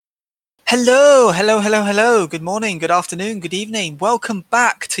Hello. Good morning, good afternoon, good evening. Welcome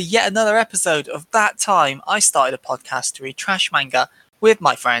back to yet another episode of That Time I Started a Podcast to Read Trash Manga with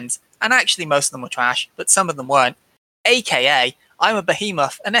my friends. And actually, most of them were trash, but some of them weren't. AKA, I'm a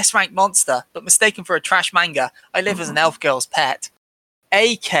behemoth, an S-rank monster, but mistaken for a trash manga. I live as an elf girl's pet.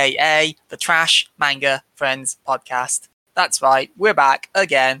 AKA the Trash Manga Friends Podcast. That's right, we're back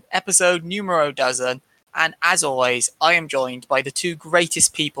again, episode numero dozen. And as always, I am joined by the two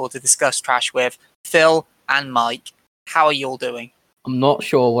greatest people to discuss trash with, Phil and Mike. How are you all doing? I'm not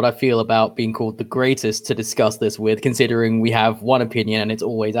sure what I feel about being called the greatest to discuss this with, considering we have one opinion and it's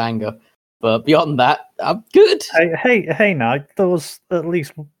always anger. But beyond that, I'm good. Hey, now, there was at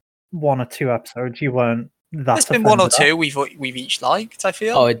least one or two episodes you weren't that There's been one or two we've each liked, I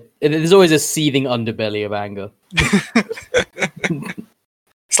feel. Oh, there's always a seething underbelly of anger.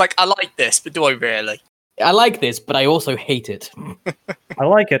 It's like, I like this, but do I really? I like this, but I also hate it. I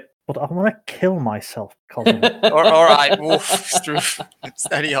like it, but I want to kill myself because of it. All right, woof,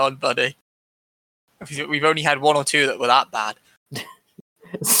 steady on, buddy. We've only had one or two that were that bad.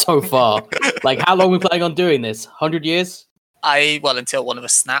 So far. Like, how long are we planning on doing this? 100 years? Well, until one of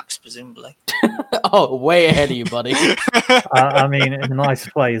us snaps, presumably. Oh, way ahead of you, buddy. I mean, in the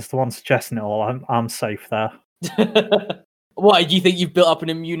nicest way, is the one suggesting it all. I'm safe there. Why, do you think you've built up an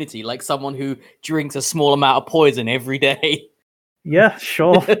immunity, like someone who drinks a small amount of poison every day? Yeah,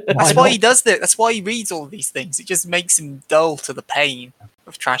 sure. That's why he does that. That's why he reads all these things. It just makes him dull to the pain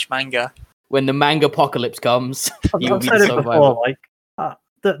of trash manga. When the manga apocalypse comes, I've said it before,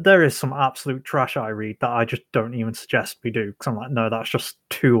 there is some absolute trash I read that I just don't even suggest we do, because I'm like, no, that's just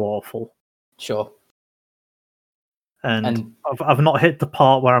too awful. Sure. And I've not hit the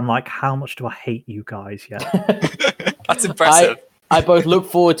part where I'm like, how much do I hate you guys yet? That's impressive. I both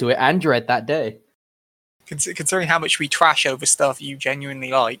look forward to it and dread that day. Considering how much we trash over stuff you genuinely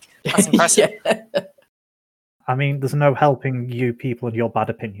like, that's impressive. Yeah. I mean, there's no helping you people and your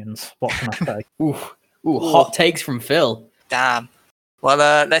bad opinions. What can I say? Ooh, hot takes from Phil. Damn. Well,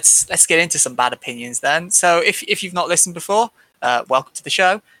 let's get into some bad opinions then. So, if you've not listened before, welcome to the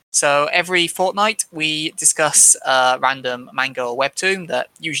show. So every fortnight we discuss a random manga or webtoon that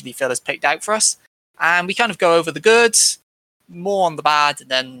usually Phil has picked out for us, and we kind of go over the good, more on the bad, and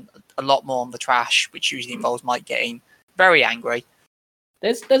then a lot more on the trash, which usually involves Mike getting very angry.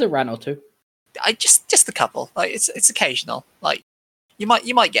 There's a rant or two. Just a couple. Like it's occasional. Like you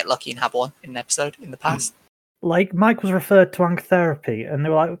might get lucky and have one in an episode in the past. Like Mike was referred to anger therapy, and they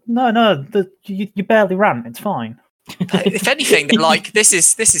were like, "No, you barely rant. It's fine." If anything, they're like, this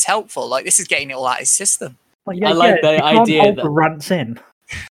is helpful. Like this is getting it all out of his system. Like, I like the idea that rants in.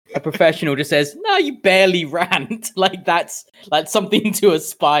 A professional just says, "No, you barely rant." Like that's something to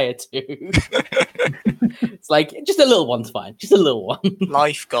aspire to. It's like just a little one's fine. Just a little one.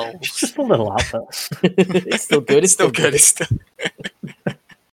 Life goals. Just a little outburst. It's still good. It's still good. It's still...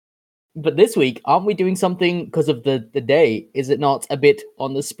 But this week, aren't we doing something because of the day? Is it not a bit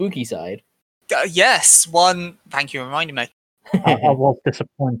on the spooky side? Yes. One. Thank you for reminding me. I was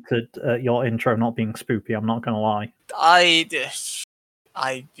disappointed at your intro not being spoopy. I'm not going to lie.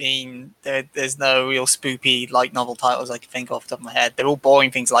 I mean, there's no real spoopy light novel titles I can think off the top of my head. They're all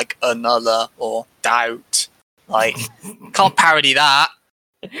boring things like Another or Doubt. Like, can't parody that.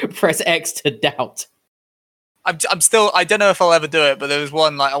 Press X to doubt. I'm still. I don't know if I'll ever do it, but there was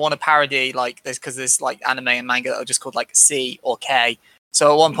one like I want to parody like this because there's like anime and manga that are just called like C or K. So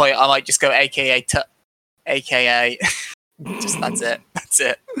at one point I might just go AKA. Just that's it. That's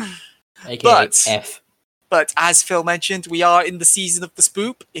it. AKA F. But as Phil mentioned, we are in the season of the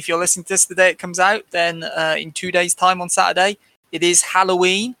spoop. If you're listening to this the day it comes out, then in 2 days' time on Saturday, it is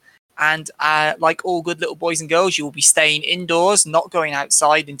Halloween. And like all good little boys and girls, you will be staying indoors, not going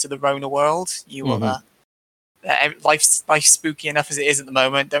outside into the Rona world. You will. Life's spooky enough as it is at the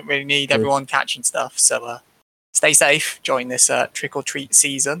moment. Don't really need everyone catching stuff. So stay safe during this trick or treat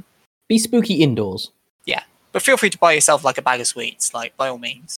season. Be spooky indoors. Yeah, but feel free to buy yourself like a bag of sweets, like by all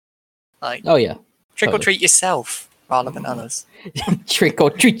means. Like oh yeah. Trick or treat yourself rather than others. Trick or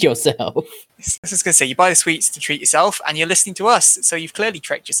treat yourself. I was just going to say, you buy the sweets to treat yourself, and you're listening to us, so you've clearly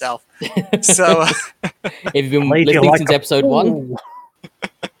tricked yourself. So, if you've been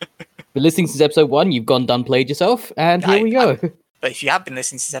listening since episode 1, you've gone done played yourself, and here we go. But if you have been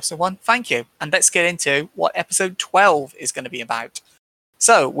listening since episode 1, thank you. And let's get into what episode 12 is going to be about.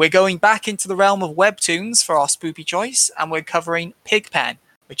 So, we're going back into the realm of webtoons for our spoopy choice, and we're covering Pigpen,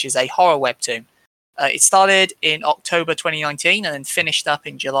 which is a horror webtoon. It started in October 2019 and then finished up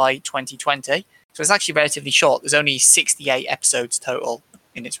in July 2020. So it's actually relatively short. There's only 68 episodes total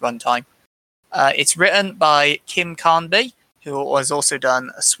in its runtime. It's written by Kim Carnby, who has also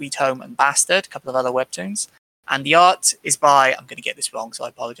done A Sweet Home and Bastard, a couple of other webtoons. And the art is by, I'm going to get this wrong, so I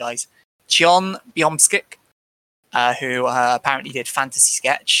apologize, Jon Biomskik, who apparently did Fantasy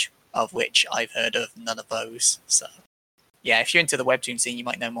Sketch, of which I've heard of none of those. So, yeah, if you're into the webtoon scene, you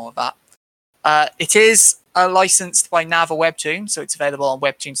might know more of that. It is licensed by Nava Webtoon, so it's available on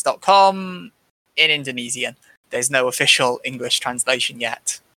webtoons.com in Indonesian. There's no official English translation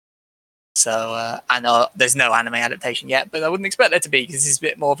yet. So, and there's no anime adaptation yet, but I wouldn't expect there to be, because this is a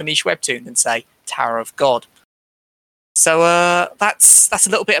bit more of a niche webtoon than, say, Tower of God. So that's a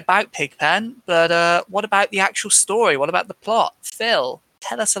little bit about Pigpen, but what about the actual story? What about the plot? Phil,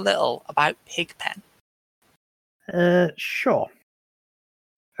 tell us a little about Pigpen. Sure.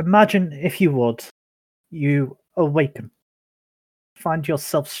 Imagine, if you would, you awaken, find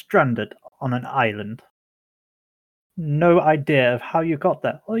yourself stranded on an island. No idea of how you got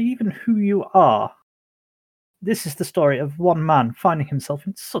there, or even who you are. This is the story of one man finding himself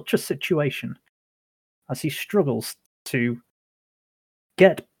in such a situation, as he struggles to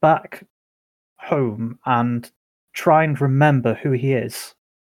get back home and try and remember who he is.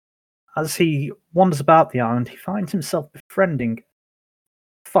 As he wanders about the island, he finds himself finding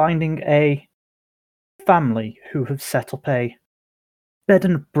a family who have set up a bed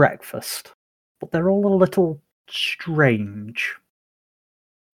and breakfast, but they're all a little strange.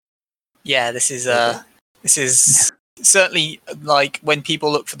 Yeah, this is certainly like when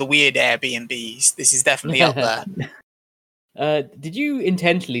people look for the weird Airbnbs. This is definitely up there. Did you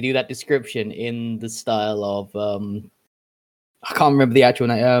intentionally do that description in the style of I can't remember the actual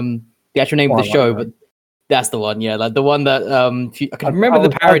name of the show, but that's the one. Yeah, like the one that I can remember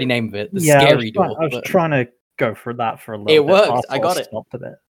the parody name of it, the Scary Door. I was trying to go for that for a little bit. It worked. I got it. A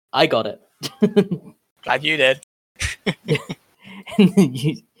bit. I got it. Glad you did.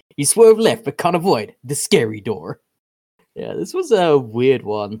 you swerve left, but can't avoid the Scary Door. Yeah, this was a weird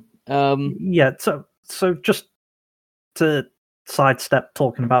one. Yeah, so just to sidestep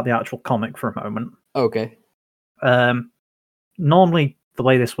talking about the actual comic for a moment. Okay. Normally, the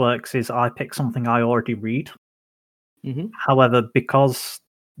way this works is I pick something I already read. Mm-hmm. However, because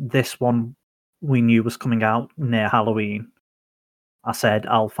this one we knew was coming out near Halloween, I said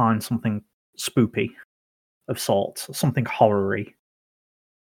I'll find something spoopy of sorts, something horror-y.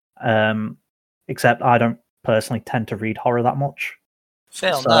 Except I don't personally tend to read horror that much.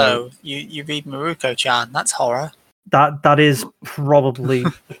 Phil, no, you read Maruko-chan. That's horror. That is probably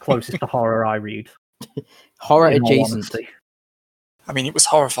the closest to horror I read. Horror adjacent. I mean, it was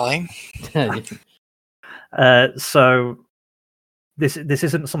horrifying. So this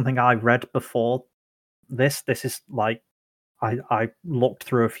isn't something I read before. This is like I looked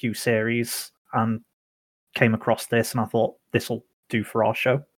through a few series and came across this, and I thought this will do for our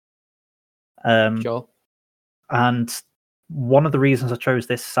show. Sure. And one of the reasons I chose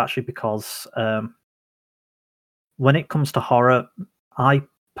this is actually because when it comes to horror, I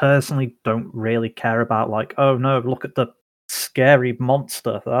personally don't really care about like, oh no, look at the scary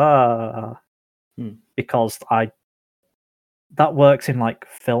monster. Because that works in like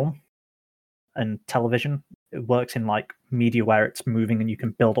film and television. It works in like media where it's moving and you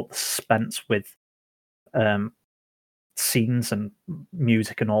can build up the suspense with scenes and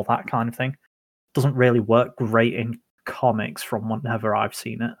music and all that kind of thing. Doesn't really work great in comics from whenever I've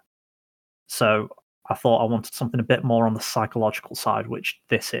seen it. So I thought I wanted something a bit more on the psychological side, which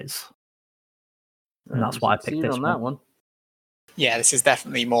this is. And that's why I picked this one. Yeah, this is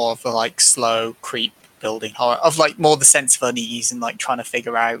definitely more of a like slow creep building horror, of like more the sense of unease and like trying to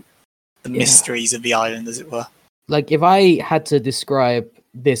figure out the mysteries of the island, as it were. Like if I had to describe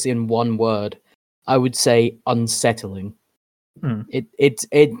this in one word, I would say unsettling.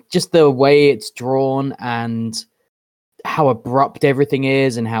 It just the way it's drawn and how abrupt everything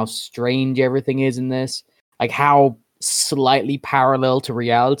is and how strange everything is in this, like how slightly parallel to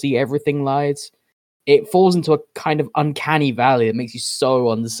reality everything lies. It falls into a kind of uncanny valley that makes you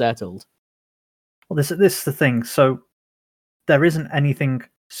so unsettled. Well, this is the thing. So there isn't anything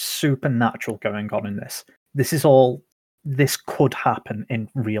supernatural going on in this. This could happen in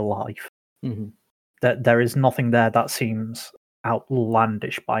real life. Mm-hmm. There is nothing there that seems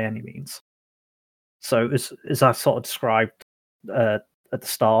outlandish by any means. So as I sort of described at the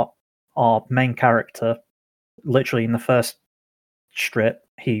start, our main character, literally in the first strip,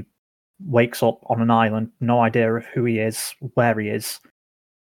 he wakes up on an island, no idea of who he is, where he is,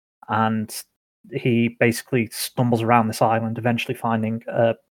 and he basically stumbles around this island, eventually finding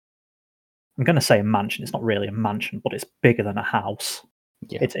I'm going to say a mansion. It's not really a mansion, but it's bigger than a house.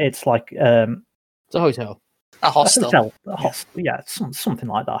 Yeah. It's like it's a hotel. A hostel. Yeah, something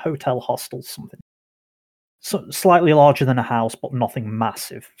like that. Hotel, hostel, something. slightly larger than a house, but nothing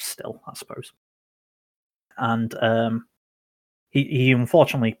massive still, I suppose. And he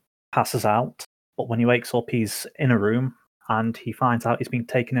unfortunately passes out, but when he wakes up, he's in a room, and he finds out he's been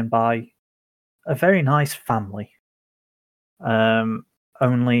taken in by a very nice family.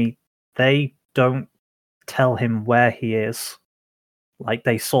 Only they don't tell him where he is. Like,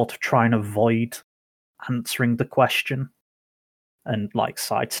 they sort of try and avoid answering the question and like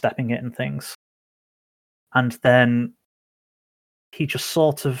sidestepping it and things. And then he just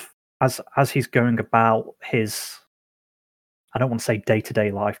sort of, as he's going about his, I don't want to say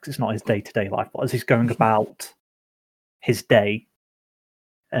day-to-day life because it's not his day-to-day life, but as he's going about his day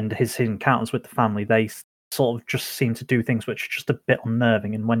and his encounters with the family, they sort of just seem to do things which are just a bit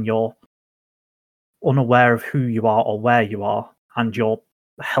unnerving. And when you're unaware of who you are or where you are, and you're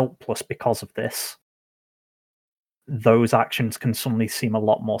helpless because of this, those actions can suddenly seem a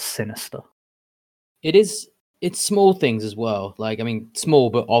lot more sinister. It's small things as well. Like, I mean, small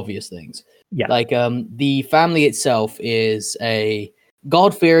but obvious things. Yeah. Like, the family itself is a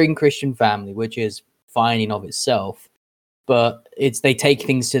God-fearing Christian family, which is fine in of itself, but they take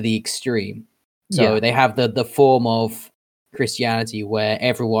things to the extreme. So they have the form of Christianity where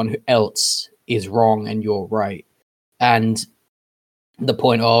everyone else is wrong and you're right. And the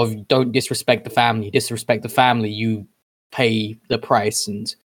point of don't disrespect the family. Disrespect the family, you pay the price.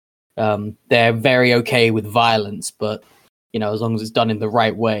 And they're very okay with violence, but as long as it's done in the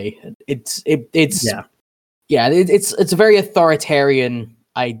right way, it's a very authoritarian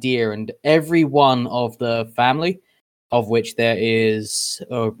idea. And every one of the family, of which there is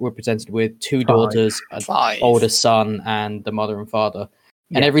represented with two daughters, an older son, and the mother and father,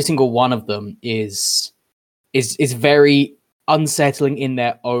 and every single one of them is very unsettling in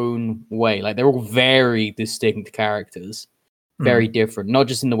their own way. Like, they're all very distinct characters, very different, not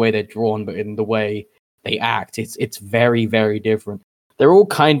just in the way they're drawn, but in the way they act. It's very, very different. They're all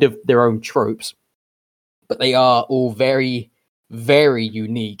kind of their own tropes, but they are all very, very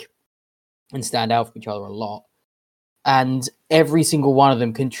unique and stand out from each other a lot. And every single one of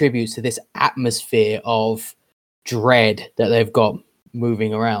them contributes to this atmosphere of dread that they've got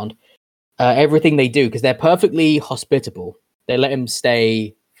moving around. Everything they do, because they're perfectly hospitable. They let him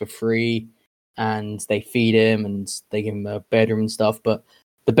stay for free, and they feed him, and they give him a bedroom and stuff. But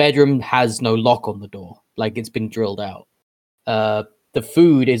the bedroom has no lock on the door, like it's been drilled out. The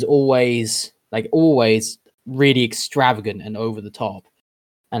food is always really extravagant and over the top,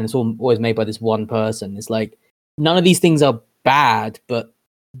 and it's always made by this one person. It's like none of these things are bad, but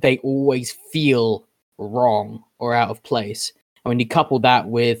they always feel wrong or out of place. And when you couple that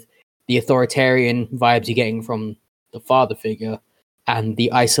with the authoritarian vibes you're getting from the father figure, and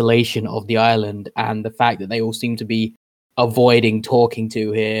the isolation of the island, and the fact that they all seem to be avoiding talking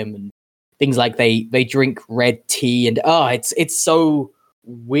to him, and things like they drink red tea, and it's so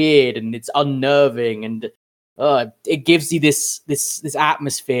weird and it's unnerving, and it gives you this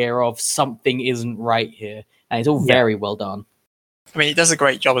atmosphere of something isn't right here, and it's all very well done. I mean, it does a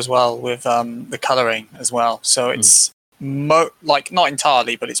great job as well with the colouring as well. So it's not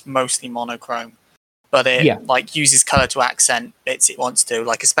entirely, but it's mostly monochrome. But it uses colour to accent bits it wants to,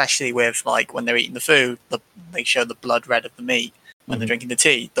 like especially with like when they're eating the food, they show the blood red of the meat. When they're drinking the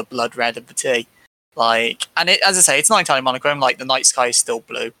tea, the blood red of the tea. Like, and it, as I say, it's not entirely monochrome. Like the night sky is still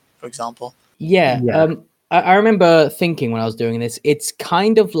blue, for example. I remember thinking when I was doing this, it's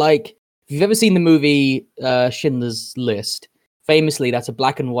kind of like, if you've ever seen the movie Schindler's List, famously that's a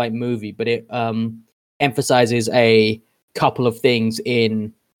black and white movie, but it emphasizes a couple of things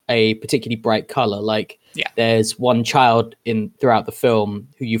in a particularly bright color. Like there's one child throughout the film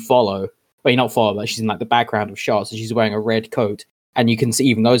who you follow, well, you're not follow, but she's in like the background of shots, and she's wearing a red coat, and you can see,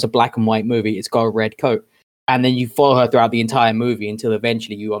 even though it's a black and white movie, it's got a red coat. And then you follow her throughout the entire movie until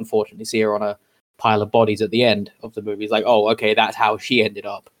eventually you unfortunately see her on a pile of bodies at the end of the movie. It's like, oh, okay, that's how she ended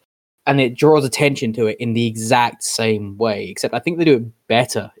up. And it draws attention to it in the exact same way, except I think they do it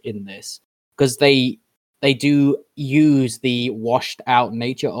better in this, because they do use the washed out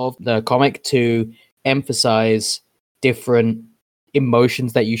nature of the comic to emphasize different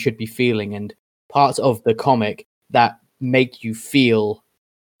emotions that you should be feeling, and parts of the comic that make you feel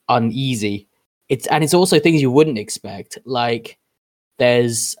uneasy. It's also things you wouldn't expect. Like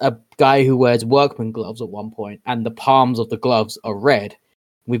there's a guy who wears workman gloves at one point, and the palms of the gloves are red.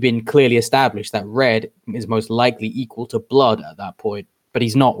 We've been clearly established that red is most likely equal to blood at that point, but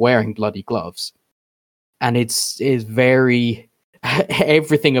he's not wearing bloody gloves. And it's very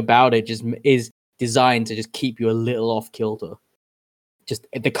everything about it just is designed to just keep you a little off kilter. Just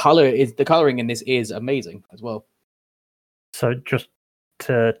the coloring in this is amazing as well. So just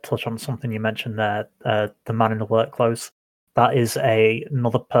to touch on something you mentioned there, the man in the work clothes. That is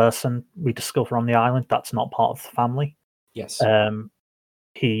another person we discover on the island that's not part of the family. Yes.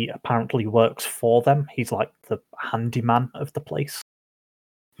 He apparently works for them. He's like the handyman of the place.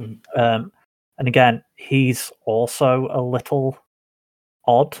 And again, he's also a little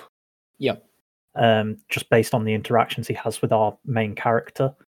odd. Yep. Just based on the interactions he has with our main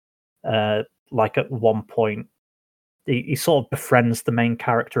character. Like at one point, he sort of befriends the main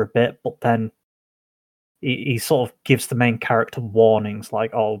character a bit, but then he sort of gives the main character warnings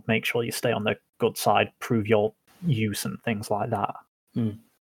like, oh, make sure you stay on the good side, prove your use and things like that.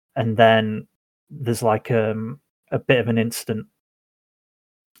 And then there's like a bit of an incident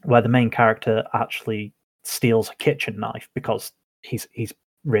where the main character actually steals a kitchen knife because he's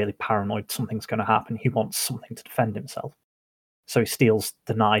really paranoid something's going to happen. He wants something to defend himself. So he steals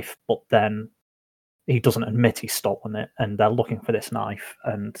the knife, but then he doesn't admit he's stolen it, and they're looking for this knife,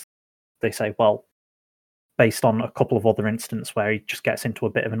 and they say, well, based on a couple of other incidents where he just gets into a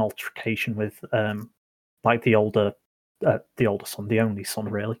bit of an altercation with like the older son, the only son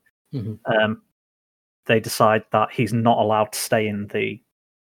really. They decide that he's not allowed to stay in the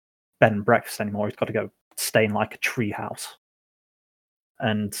bed and breakfast anymore. He's got to go stay in like a tree house.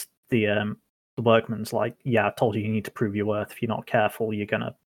 And the workman's like, yeah, I told you need to prove your worth. If you're not careful, you're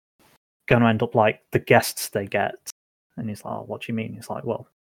gonna end up like the guests they get. And he's like, oh, what do you mean? He's like, well,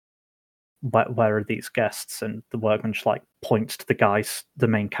 where are these guests? And the workman just like points to the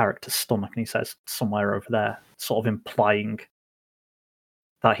main character's stomach, and he says, somewhere over there, sort of implying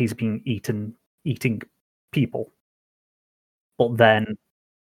that he's been eating people. But then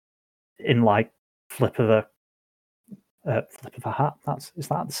in like flip of a hat, is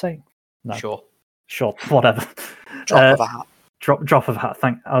that the same? No. Sure, whatever. Drop of a hat. Drop of a hat.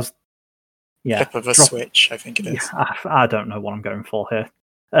 Flip of a switch, I think it is. Yeah, I don't know what I'm going for here.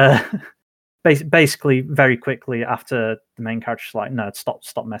 Basically, very quickly after the main character's like, no,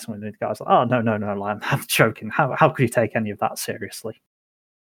 stop messing with me. The guy's like, oh, no, I'm joking. How could you take any of that seriously?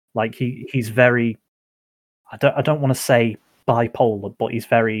 Like he's very, I don't want to say bipolar, but he's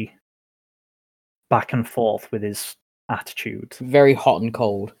very back and forth with his attitude. Very hot and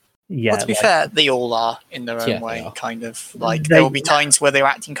cold. Yeah. Well, to be fair, they all are in their own way, kind of. Like there will be times where they're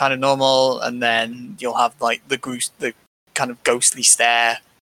acting kind of normal, and then you'll have like the kind of ghostly stare,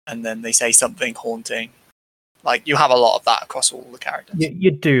 and then they say something haunting. Like you have a lot of that across all the characters.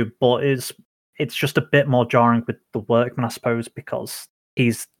 You do, but it's just a bit more jarring with the workman, I suppose, because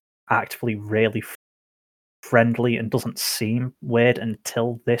he's actively really friendly and doesn't seem weird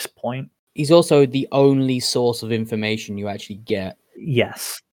until this point. He's also the only source of information you actually get.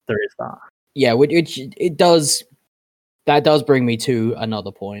 Yes, there is that. Yeah, that does bring me to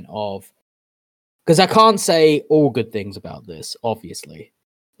another point of, because I can't say all good things about this, obviously.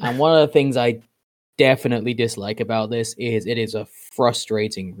 And one of the things I definitely dislike about this is it is a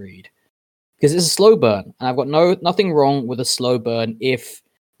frustrating read. Because it's a slow burn, and I've got nothing wrong with a slow burn if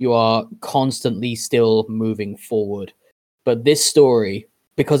you are constantly still moving forward. But this story,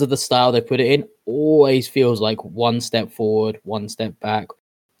 because of the style they put it in, always feels like one step forward, one step back,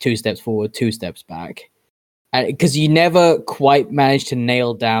 2 steps forward, 2 steps back. Because you never quite manage to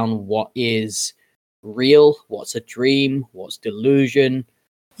nail down what is real, what's a dream, what's delusion.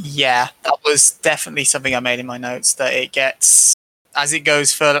 Yeah, that was definitely something I made in my notes, that it gets, as it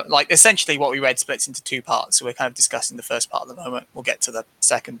goes further, like essentially what we read splits into 2 parts. So we're kind of discussing the first part at the moment. We'll get to the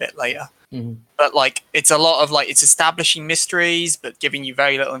second bit later. But like, it's a lot of like, it's establishing mysteries, but giving you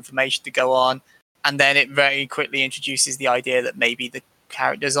very little information to go on. And then it very quickly introduces the idea that maybe the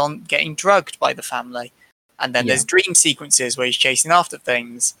characters aren't getting drugged by the family. And then there's dream sequences where he's chasing after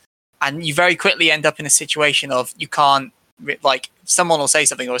things. And you very quickly end up in a situation of you can't, like, someone will say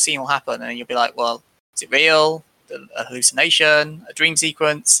something or a scene will happen, and you'll be like, well, is it real? A hallucination? A dream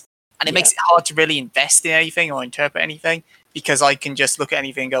sequence? And it makes it hard to really invest in anything or interpret anything, because I can just look at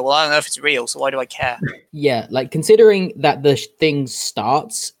anything and go, well, I don't know if it's real, so why do I care? Yeah, like, considering that the thing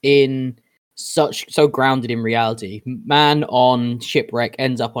starts in so grounded in reality, man on shipwreck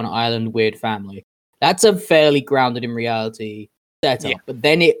ends up on an island, weird family. That's a fairly grounded in reality setup. Yeah. But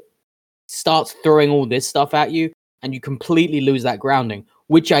then it starts throwing all this stuff at you, and you completely lose that grounding,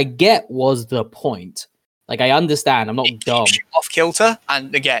 which I get was the point. Like, I understand. I'm not dumb. Off kilter,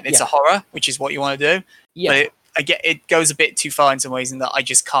 and again, it's a horror, which is what you want to do. Yeah. But it goes a bit too far in some ways, in that I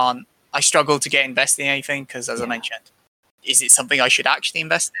just can't. I struggle to get invested in anything because, as I mentioned, is it something I should actually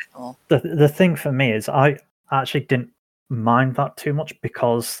invest in? Or? The thing for me is I actually didn't mind that too much,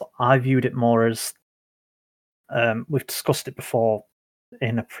 because I viewed it more as we've discussed it before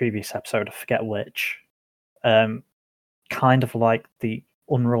in a previous episode, I forget which. Kind of like the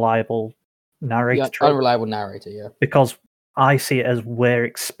unreliable narrator trope. Unreliable narrator, yeah. Because I see it as we're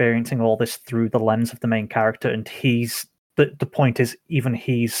experiencing all this through the lens of the main character, and the point is, even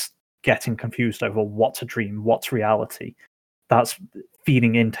he's getting confused over what's a dream, what's reality. That's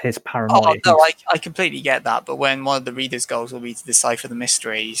feeding into his paranoia. Oh, no, I completely get that, but when one of the reader's goals will be to decipher the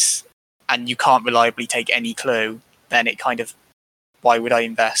mysteries, and you can't reliably take any clue, then it kind of, why would I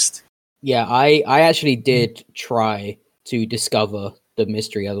invest? Yeah, I actually did try to discover the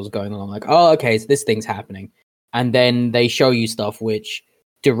mystery as it was going on. I'm like, oh, okay, so this thing's happening. And then they show you stuff which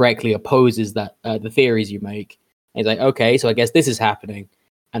directly opposes that the theories you make. And it's like, okay, so I guess this is happening.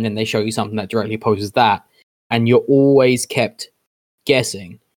 And then they show you something that directly opposes that. And you're always kept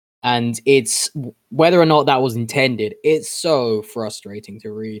guessing. And it's whether or not that was intended, it's so frustrating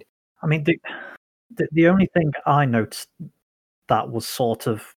to read. I mean, the only thing I noticed that was sort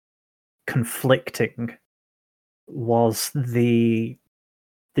of conflicting was the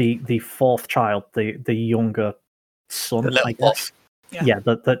fourth child, the younger son, I guess. Yeah,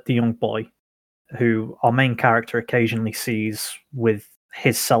 the young boy who our main character occasionally sees with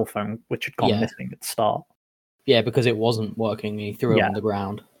his cell phone, which had gone missing at the start. Yeah, because it wasn't working. He threw it on the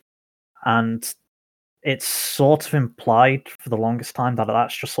ground. And it's sort of implied for the longest time that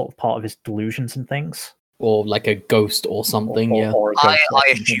that's just sort of part of his delusions and things. Or like a ghost or something, Or a ghost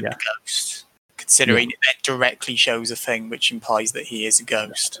I assume a ghost, considering it then directly shows a thing which implies that he is a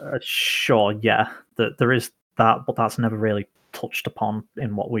ghost. Sure, yeah. There is that, but that's never really touched upon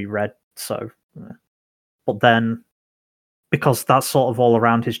in what we read. So, but then, because that's sort of all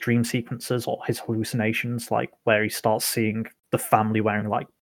around his dream sequences or his hallucinations, like where he starts seeing the family wearing like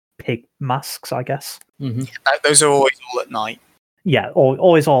pig masks, I guess. Mm-hmm. Those are always all at night. Yeah,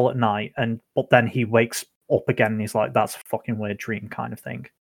 always all at night, but then he wakes up again and he's like, "That's a fucking weird dream," kind of thing.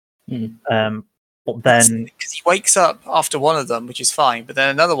 Mm. But then because he wakes up after one of them, which is fine, but then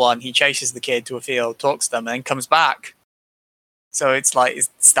another one, he chases the kid to a field, talks to them, and then comes back. So it's like, is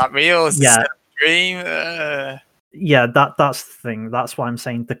that real? Is this a dream? Yeah, that's the thing. That's why I'm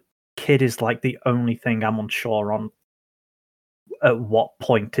saying the kid is like the only thing I'm unsure on. At what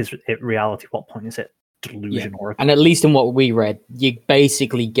point is it reality? What point is it delusion? Or and at least in what we read, you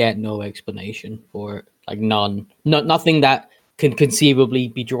basically get no explanation for it. Like none. Nothing that can conceivably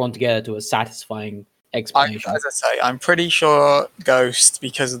be drawn together to a satisfying explanation. As I say, I'm pretty sure Ghost,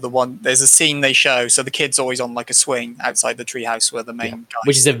 because of there's a scene they show, so the kid's always on like a swing outside the treehouse where the main guy,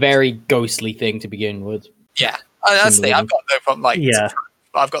 which is a very ghostly thing to begin with. Yeah, that's the thing. I've got no problem.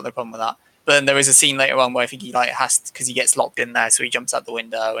 I've got no problem with that. But then there is a scene later on where I think he like has because he gets locked in there, so he jumps out the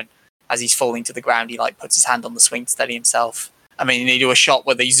window, and as he's falling to the ground, he like puts his hand on the swing to steady himself. I mean, they do a shot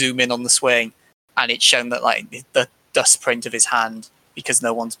where they zoom in on the swing, and it's shown that like the dust print of his hand, because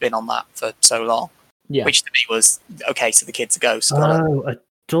no one's been on that for so long. Yeah. Which to me was okay. So the kid's a ghost. A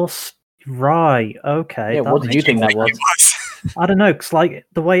dust, right? Okay. Yeah. What did you think that was? I don't know, because like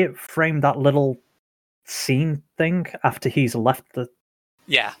the way it framed that little scene thing after he's left the.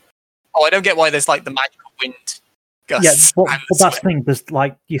 Yeah. Oh, I don't get why there's like the magical wind gusts. Yeah, but that's the thing. There's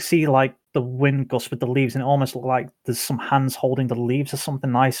like you see like the wind gusts with the leaves, and it almost looked like there's some hands holding the leaves or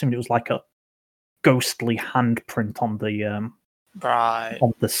something. I assumed it was like a ghostly handprint on the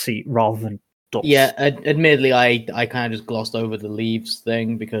on the seat rather than dust. Yeah, admittedly, I kind of just glossed over the leaves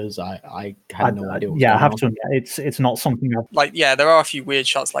thing because I had no idea. I have to admit, it's not something like. Yeah, there are a few weird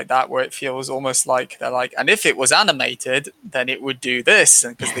shots like that where it feels almost like they're like, and if it was animated, then it would do this,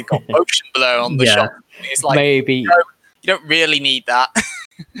 and because they got motion blur on the shot, it's like maybe you don't really need that.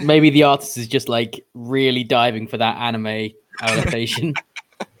 Maybe the artist is just like really diving for that anime adaptation.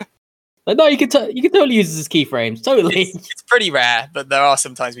 Like, no, you can totally use this as keyframes. Totally, it's pretty rare, but there are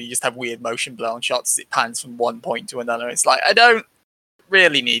some times where you just have weird motion blur on shots. It pans from one point to another. It's like, I don't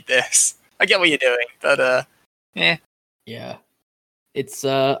really need this. I get what you're doing, but yeah, it's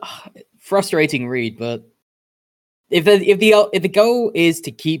frustrating read. But if the goal is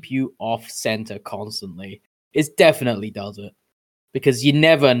to keep you off center constantly, it definitely does it, because you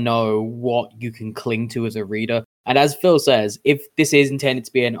never know what you can cling to as a reader. And as Phil says, if this is intended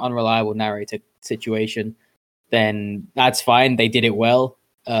to be an unreliable narrator situation, then that's fine. They did it well.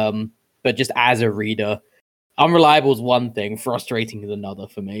 But just as a reader, unreliable is one thing, frustrating is another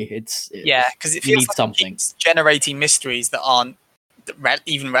for me. Because it feels like something generating mysteries that aren't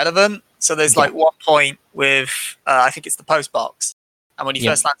even relevant. So there's like one point with, I think it's the post box. And when you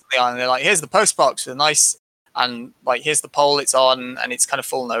first land on the island, they're like, here's the post box with a nice, and like, here's the pole it's on, and it's kind of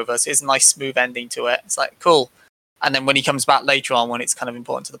fallen over. So here's a nice smooth ending to it. It's like, cool. And then when he comes back later on, when it's kind of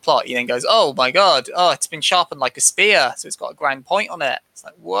important to the plot, he then goes, oh my god, it's been sharpened like a spear, so it's got a grand point on it. It's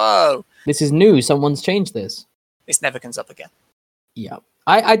like, whoa. This is new. Someone's changed this. This never comes up again. Yeah.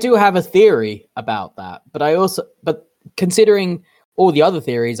 I do have a theory about that, but considering all the other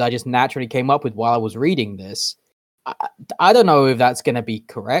theories I just naturally came up with while I was reading this, I don't know if that's going to be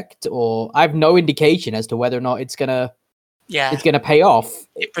correct, or I have no indication as to whether or not it's going to pay off.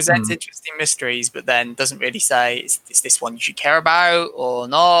 It presents interesting mysteries, but then doesn't really say is this one you should care about or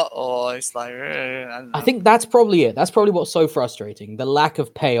not, or it's like I think that's probably it. That's probably what's so frustrating: the lack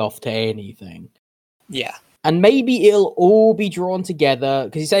of payoff to anything. Yeah. And maybe it'll all be drawn together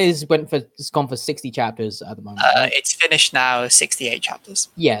because he says it's gone for 60 chapters at the moment. Right? It's finished now, 68 chapters.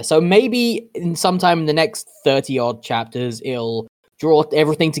 Yeah, so maybe in sometime in the next 30 odd chapters, it'll draw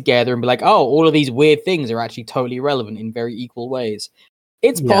everything together and be like, oh, all of these weird things are actually totally relevant in very equal ways.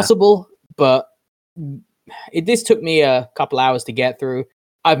 It's possible, but this took me a couple hours to get through.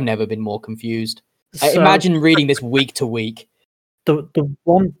 I've never been more confused. I imagine reading this week to week. The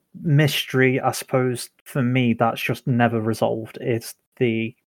one mystery, I suppose, for me that's just never resolved is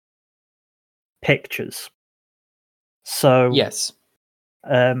the pictures. So yes,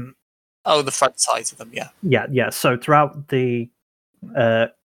 the front sides of them, yeah. So throughout the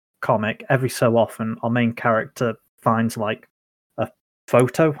comic, every so often, our main character finds like a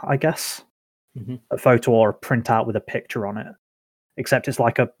photo, I guess, a photo or a printout with a picture on it. Except it's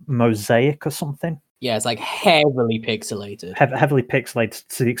like a mosaic or something. Yeah, it's like heavily pixelated. Heavily pixelated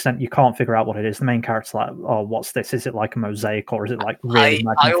to the extent you can't figure out what it is. The main character's like, oh, what's this? Is it like a mosaic or is it like really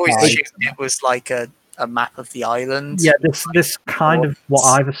magnified? I always assumed it was like a map of the island. Yeah, this kind of what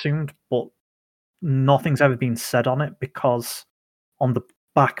I've assumed, but nothing's ever been said on it because on the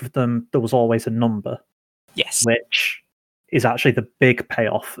back of them there was always a number. Yes. Which is actually the big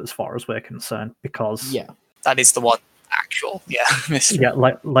payoff as far as we're concerned because... Yeah, that is the one. Actual, mystery. Yeah,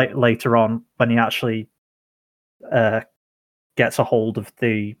 later on when he actually gets a hold of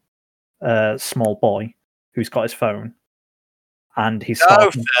the small boy who's got his phone, and he's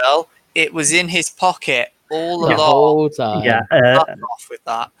Phil, it was in his pocket all along. The whole time. Yeah, off with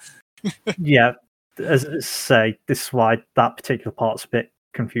that. Yeah, as I say, this is why that particular part's a bit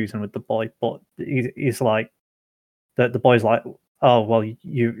confusing with the boy. But he's like, the boy's like, oh well,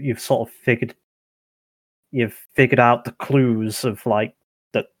 you've sort of You've figured out the clues of like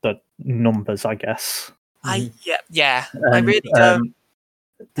the numbers, I guss. I really don't.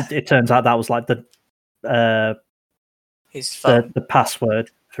 It turns out that was like his phone, the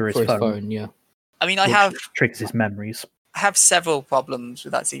password for his phone. Yeah. I mean, I triggers his memories. I have several problems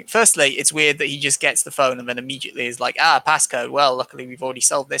with that scene. Firstly, it's weird that he just gets the phone and then immediately is like, passcode. Well, luckily we've already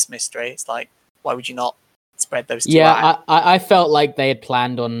solved this mystery. It's like, why would you not spread those two out? I felt like they had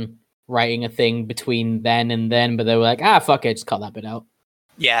planned on writing a thing between then and then, but they were like, fuck it, just cut that bit out.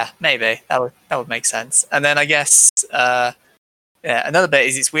 Yeah, maybe that would make sense. And then I guess another bit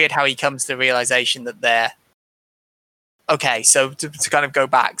is it's weird how he comes to the realization that they're okay. So to kind of go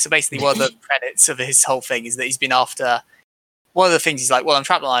back, so basically one of the credits of his whole thing is that he's been after one of the things. He's like, well, I'm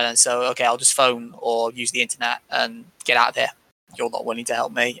trapped on an island, so okay, I'll just phone or use the internet and get out of here. You're not willing to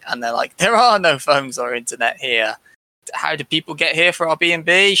help me, and they're like, there are no phones or internet here. How do people get here for our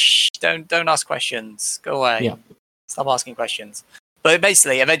B&B? Shh, don't ask questions. Go away. Yeah. Stop asking questions. But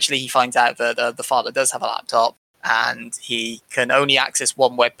basically, eventually he finds out that the father does have a laptop and he can only access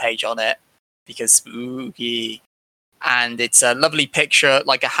one web page on it because spooky. And it's a lovely picture,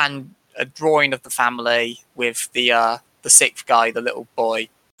 like a drawing of the family with the sixth guy, the little boy's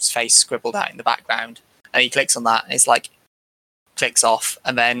face scribbled out in the background. And he clicks on that and it's like, clicks off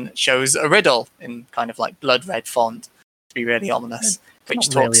and then shows a riddle in kind of like blood red font to be really ominous.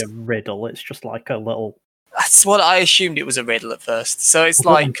 It's not really a riddle, it's just like a little... That's what I assumed it was a riddle at first. So it's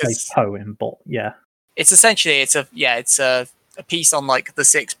like a poem, but yeah. It's essentially it's a piece on like the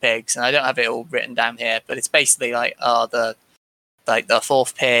six pigs, and I don't have it all written down here, but it's basically like the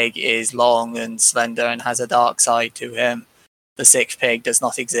fourth pig is long and slender and has a dark side to him. The sixth pig does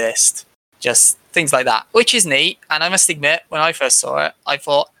not exist. Just things like that, which is neat. And I must admit, when I first saw it, I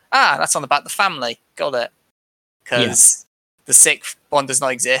thought, that's on about the family. Got it. Because the sixth one does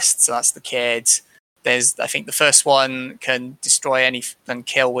not exist, so that's the kid. I think the first one can destroy and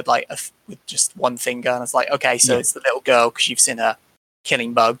kill with with just one finger. And it's like, okay, so it's the little girl because you've seen her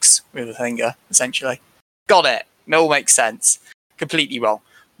killing bugs with a finger, essentially. Got it. It all makes sense. Completely wrong.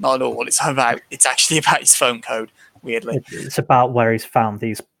 Not at all what it's about. It's actually about his phone code. Weirdly, it's about where he's found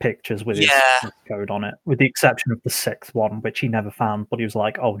these pictures with his code on it, with the exception of the sixth one, which he never found, but he was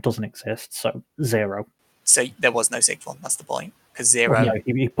like, "Oh, it doesn't exist, so 0." So there was no sixth one. That's the point, because 0. Well,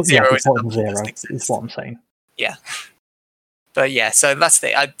 he put 0 is what I'm saying. Yeah, but yeah, so that's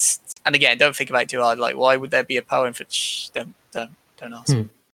the. And again, don't think about it too hard. Like, why would there be a poem for? Don't ask.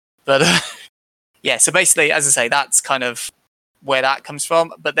 But yeah, so basically, as I say, that's kind of where that comes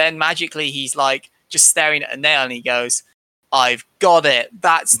from. But then magically he's like just staring at a nail and he goes, "I've got it.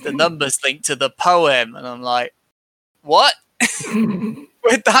 That's the numbers linked to the poem." And I'm like, what?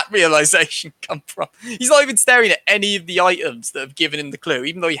 Where'd that realization come from? He's not even staring at any of the items that have given him the clue,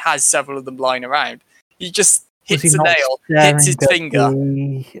 even though he has several of them lying around. He just hits a nail, hits his finger.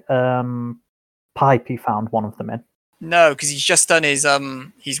 The pipe he found one of them in. No, because he's just done his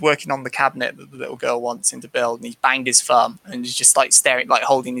he's working on the cabinet that the little girl wants him to build, and he's banged his thumb and he's just like staring, like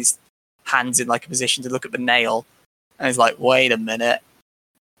holding his hands in like a position to look at the nail. And he's like, wait a minute,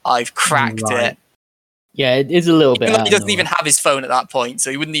 I've cracked it. Yeah, it is a little bit. He doesn't even have his phone at that point,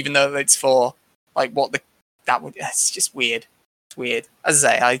 so he wouldn't even know that it's for like what that would. It's just weird. It's weird. As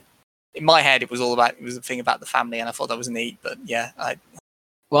I say, in my head it was a thing about the family, and I thought that was neat. But yeah,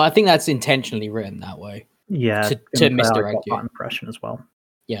 Well, I think that's intentionally written that way. Yeah, to misdirect you. That impression as well.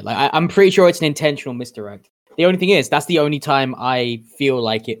 Yeah, like I'm pretty sure it's an intentional misdirect. The only thing is, that's the only time I feel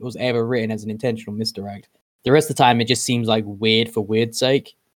like it was ever written as an intentional misdirect. The rest of the time, it just seems like weird for weird's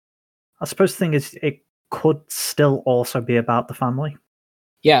sake. I suppose the thing is, it could still also be about the family.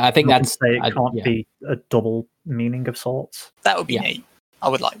 Yeah, I think that's... It can't be a double meaning of sorts. That would be neat. I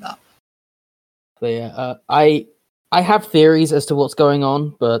would like that. But yeah, I have theories as to what's going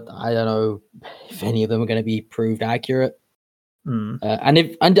on, but I don't know if any of them are going to be proved accurate. And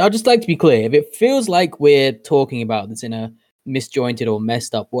I'd just like to be clear, if it feels like we're talking about this in a misjointed or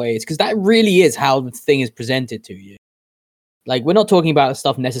messed up way, it's because that really is how the thing is presented to you. Like, we're not talking about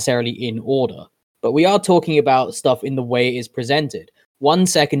stuff necessarily in order, but we are talking about stuff in the way it is presented. 1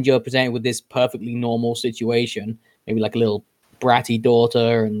 second you're presented with this perfectly normal situation, maybe like a little bratty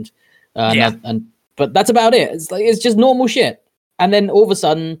daughter, but that's about it. It's just normal shit. And then all of a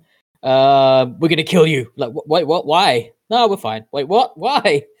sudden, we're gonna kill you. Like, wait, what? Why? No, we're fine. Wait, what?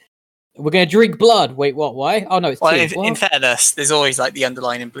 Why? We're gonna drink blood. Wait, what? Why? Oh no, it's in fairness, there's always like the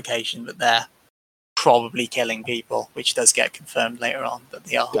underlying implication that they're probably killing people, which does get confirmed later on that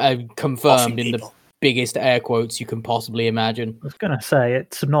they are confirmed in the biggest air quotes you can possibly imagine. I was gonna say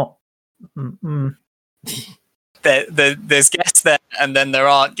it's not. There's guests there, and then there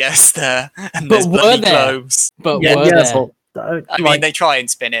aren't guests there, and there's bloody globes. But were there? But, I mean, they try and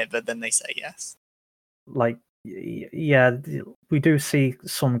spin it, but then they say yes. Like, yeah, we do see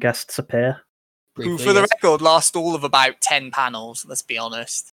some guests appear. Briefly, who, for the record, last all of about 10 panels. Let's be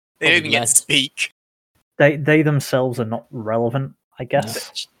honest, they don't even get to speak. They themselves are not relevant, I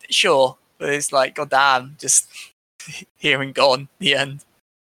guess. Sure, but it's like, goddamn, just here and gone. The end.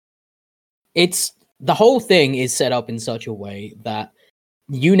 It's the whole thing is set up in such a way that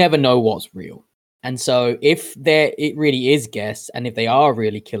you never know what's real. And so if it really is guests, and if they are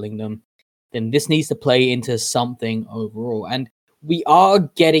really killing them, then this needs to play into something overall. And we are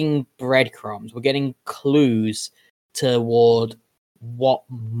getting breadcrumbs. We're getting clues toward what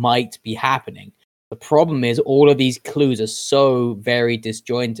might be happening. The problem is all of these clues are so very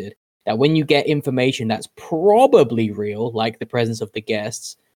disjointed that when you get information that's probably real, like the presence of the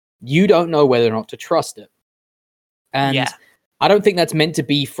guests, you don't know whether or not to trust it. And I don't think that's meant to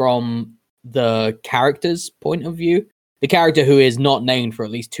be from the character's point of view. The character who is not named for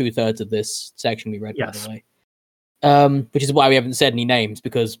at least 2/3 of this section we read, by the way. Which is why we haven't said any names,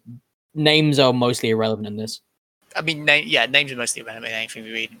 because names are mostly irrelevant in this. I mean, names are mostly irrelevant in anything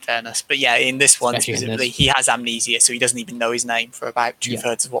we read, in fairness. But yeah, in this one specifically, he has amnesia, so he doesn't even know his name for about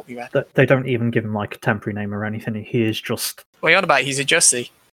 2/3 of what we read. They don't even give him like a temporary name or anything. He is just... What are you on about? He's a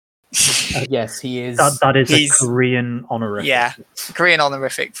Jussie. Yes, he is. That is a Korean honorific. Yeah, Korean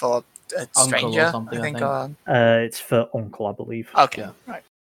honorific for a stranger, or something, I think. It's for uncle, I believe. Okay, right.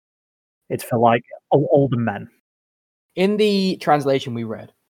 It's for like older men. In the translation we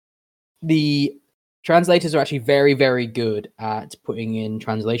read, the translators are actually very, very good at putting in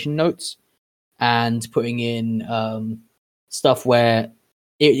translation notes and putting in stuff where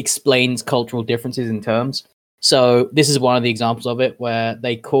it explains cultural differences in terms. So this is one of the examples of it, where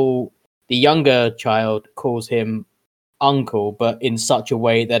they call the younger child calls him uncle, but in such a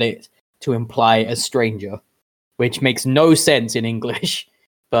way that it to imply a stranger, which makes no sense in English,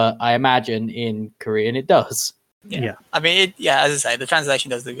 but I imagine in Korean it does. Yeah. I mean, as I say, the translation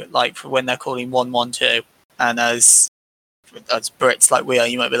does like for when they're calling 112, and as Brits like we are,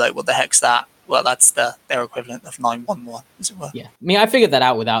 you might be like, what the heck's that? Well, that's their equivalent of 911, as it were. Yeah, I mean, I figured that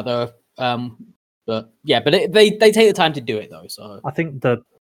out without though. But they take the time to do it though. So I think the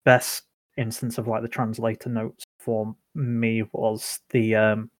best instance of like the translator notes for me was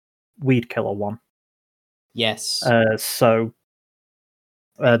the weed killer one. Yes. So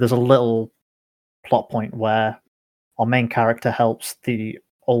there's a little plot point where our main character helps the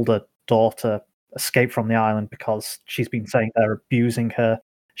older daughter escape from the island because she's been saying they're abusing her.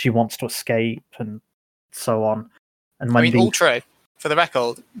 She wants to escape and so on. And when all true. For the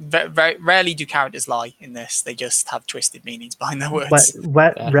record, very rarely do characters lie in this. They just have twisted meanings behind their words.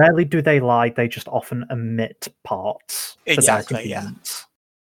 Rarely do they lie. They just often omit parts. Exactly, yeah.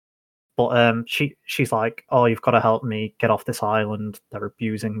 But she's like, oh, you've got to help me get off this island. They're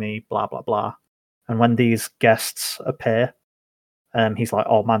abusing me, blah, blah, blah. And when these guests appear, he's like,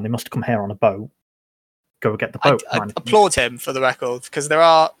 oh, man, they must come here on a boat. Go get the boat. I applaud him for the record, because there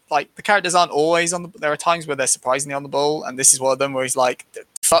are, like, the characters aren't always on the... There are times where they're surprisingly on the ball, and this is one of them where he's like,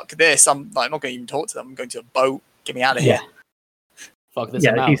 fuck this, I'm not going to even talk to them, I'm going to a boat, get me out of here. Fuck this.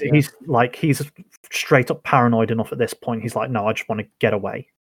 Yeah, he's straight up paranoid enough at this point. He's like, no, I just want to get away.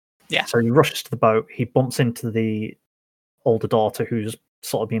 Yeah. So he rushes to the boat, he bumps into the older daughter who's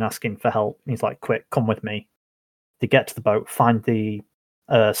sort of been asking for help. He's like, quick, come with me. They get to the boat, find the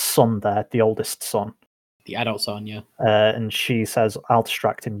son there, the oldest son. The adult son, yeah. And she says, I'll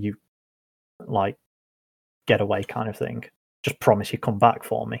distract him, you, like, get away kind of thing. Just promise you come back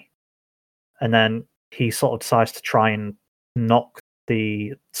for me. And then he sort of decides to try and knock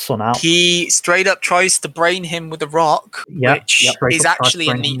the son out. He straight up tries to brain him with a rock, which is actually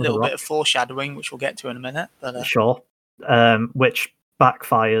a neat little bit of foreshadowing, which we'll get to in a minute. But, Sure. Which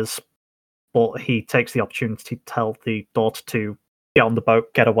backfires, but he takes the opportunity to tell the daughter to get on the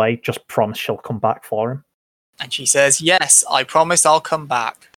boat, get away, just promise she'll come back for him. And she says, yes, I promise I'll come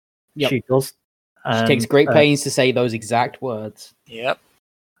back. Yep. She does. She takes great pains to say those exact words. Yep.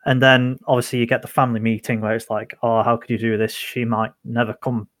 And then, obviously, you get the family meeting where it's like, oh, how could you do this? She might never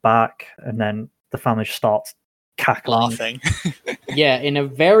come back. And then the family just starts cackling. Laughing. Yeah, in a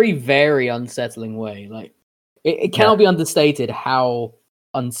very, very unsettling way. Like, it cannot be understated how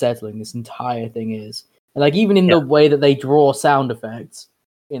unsettling this entire thing is. And, like, even in the way that they draw sound effects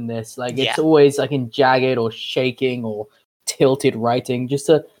in this, like, it's always, like, in jagged or shaking or tilted writing, just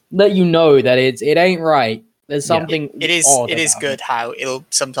to let you know that it ain't right. There's something. It is good how it'll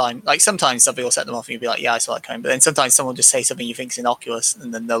sometimes something will set them off and you'll be like, yeah, I saw that coming. But then sometimes someone will just say something you think's innocuous,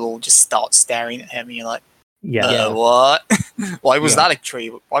 and then they'll all just start staring at him, and you're like, what? Why was that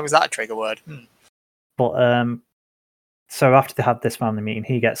a trigger word? But so after they had this family meeting,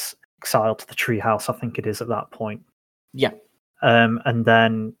 he gets exiled to the treehouse, I think it is at that point. Yeah. And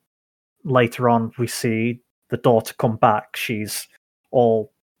then later on, we see the daughter come back. She's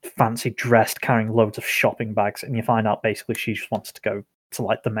all fancy dressed, carrying loads of shopping bags, and you find out basically she just wants to go to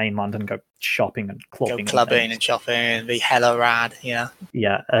like the mainland and go shopping and clubbing. Go clubbing and shopping and be hella rad, yeah.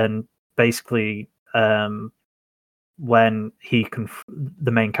 Yeah, and basically, when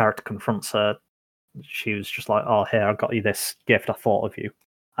the main character confronts her, she was just like, "Oh, here, I got you this gift. I thought of you,"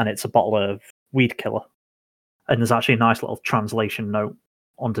 and it's a bottle of weed killer. And there's actually a nice little translation note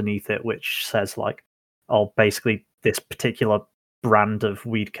underneath it, which says like, "Oh, basically, this particular brand of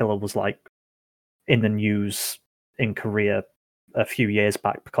weed killer was like in the news in Korea a few years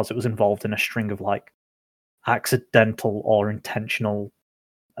back because it was involved in a string of like accidental or intentional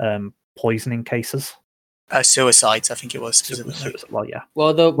poisoning cases." Suicides, I think it was specifically. Well, yeah.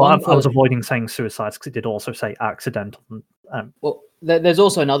 Well, I was avoiding saying suicides because it did also say accidental. Well, there's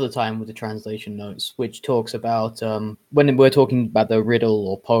also another time with the translation notes which talks about when we're talking about the riddle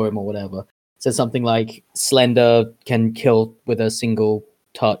or poem or whatever. It says something like Slender can kill with a single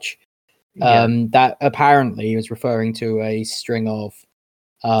touch. That apparently is referring to a string of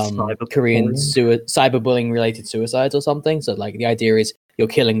Korean cyberbullying related suicides or something. So like the idea is you're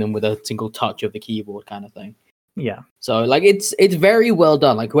killing them with a single touch of the keyboard kind of thing. Yeah. So like it's very well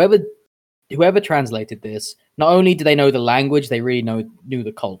done. Like whoever translated this, not only do they know the language, they really knew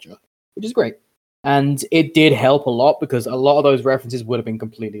the culture, which is great. And it did help a lot because a lot of those references would have been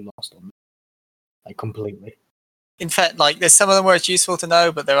completely lost on me. Like completely. In fact, like there's some of them where it's useful to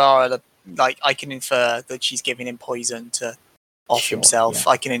know, but there are other, like I can infer that she's giving him poison to off himself.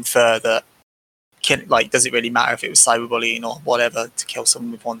 Yeah. I can infer that does it really matter if it was cyberbullying or whatever to kill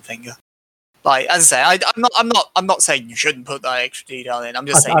someone with one finger? Like as I say, I'm not saying you shouldn't put that extra detail in. I'm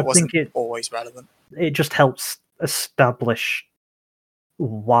just saying it wasn't always relevant. It just helps establish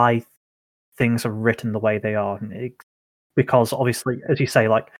why things are written the way they are, because obviously, as you say,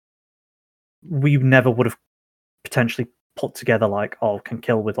 like we never would have potentially put together like, oh, can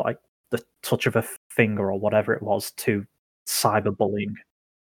kill with like the touch of a finger or whatever it was to cyberbullying.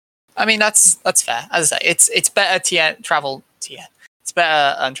 I mean, that's fair. As I say, it's better it's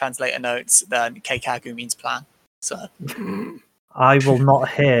better translator notes than Keikaku means plan. So I will not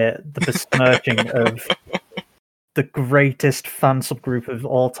hear the besmirching of the greatest fan subgroup of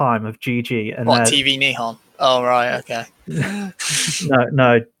all time of GG and TV Nihon. Oh right, okay.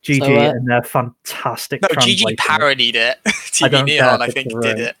 No, GG So, and their fantastic. No, GG translation. parodied it. I TV don't care Neon, if I it's think,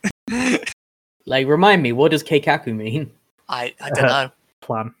 right. did it. like, remind me, what does Keikaku mean? I don't know.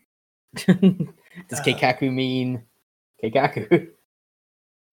 Plan. Does Keikaku mean Keikaku?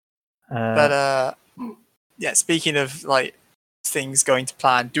 But yeah, speaking of like things going to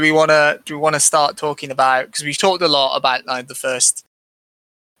plan, do we want to start talking about, because we've talked a lot about like the first,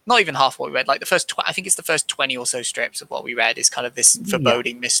 not even half what we read, like the first I think it's the first 20 or so strips of what we read is kind of this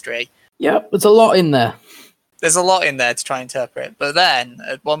foreboding mystery. Yep, there's a lot in there. There's a lot in there to try and interpret, but then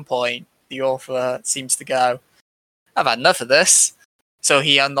at one point the author seems to go, I've had enough of this. So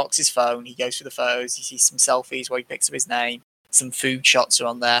he unlocks his phone, he goes through the photos, he sees some selfies where he picks up his name, some food shots are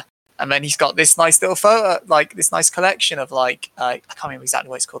on there, and then he's got this nice little photo, like this nice collection of like, I can't remember exactly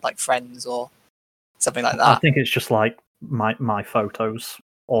what it's called, like friends or something like that. I think it's just like my photos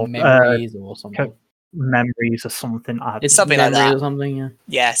or Memories or something. memories or something. It's something like memory that. or something, yeah.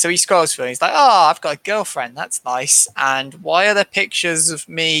 Yeah, so he scrolls through and he's like, oh, I've got a girlfriend, that's nice. And why are there pictures of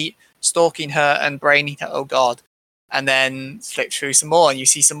me stalking her and braining her? Oh god. And then flip through some more and you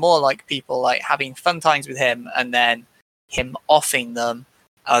see some more like people like having fun times with him and then him offing them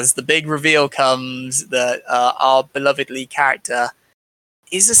as the big reveal comes that our beloved lead character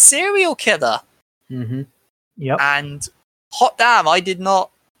is a serial killer. Mm-hmm. Yep. And hot damn, I didn't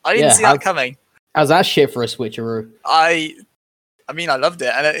see that coming. How's that shit for a switcheroo? I mean, I loved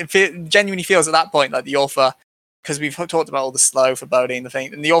it, and it genuinely feels at that point like the author, because we've talked about all the slow foreboding, the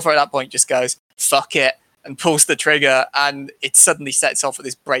thing, and the author at that point just goes, fuck it, and pulls the trigger, and it suddenly sets off at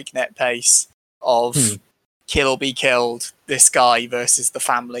this breakneck pace of kill or be killed, this guy versus the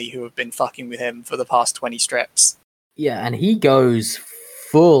family who have been fucking with him for the past 20 strips. Yeah, and he goes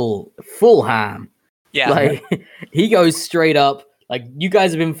full ham. Yeah. Like, he goes straight up, like, you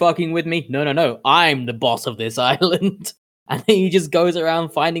guys have been fucking with me? No, I'm the boss of this island. And he just goes around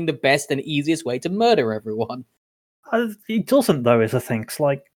finding the best and easiest way to murder everyone. He doesn't, though, is I think.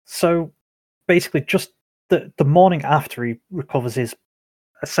 Like, so basically, just the morning after he recovers his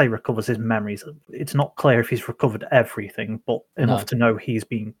memories, it's not clear if he's recovered everything, but enough to know he's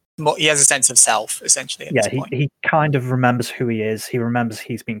been. He has a sense of self, essentially. At this point. He kind of remembers who he is. He remembers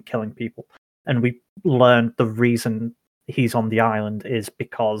he's been killing people, and we learned the reason he's on the island is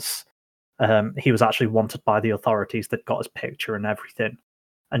because he was actually wanted by the authorities that got his picture and everything,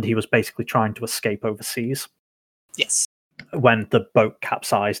 and he was basically trying to escape overseas. Yes. When the boat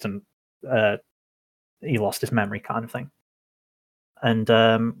capsized and he lost his memory, kind of thing. And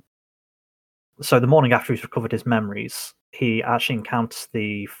so the morning after he's recovered his memories, he actually encounters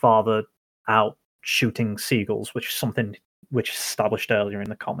the father out shooting seagulls, which is something which is established earlier in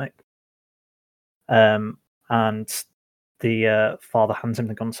the comic. And the father hands him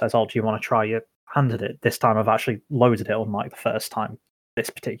the gun and says, oh, do you want to try your hand at it? This time I've actually loaded it, unlike the first time this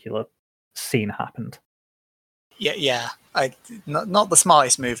particular scene happened. Yeah. Not the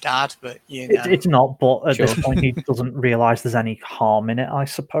smartest move, Dad, but you know. It's not, but at this point he doesn't realise there's any harm in it, I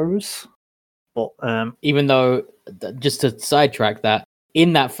suppose. But even though, just to sidetrack that,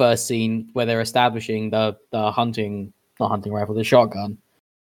 in that first scene where they're establishing the hunting rifle, the shotgun,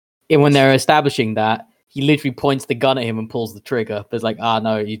 and when they're establishing that, he literally points the gun at him and pulls the trigger. But it's like,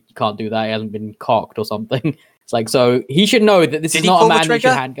 no, you can't do that. He hasn't been cocked or something. It's like, so he should know that this is not a man who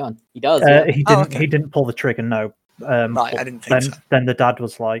should handgun. He does. He didn't. He didn't pull the trigger. No. Right, I didn't think so. Then the dad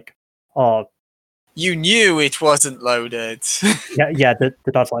was like, "Oh, you knew it wasn't loaded." yeah. The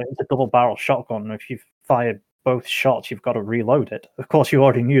dad's like, "It's a double-barrel shotgun. If you've fired both shots, you've got to reload it." Of course, you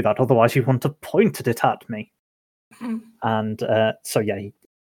already knew that. Otherwise, you wouldn't have pointed it at me. And so yeah,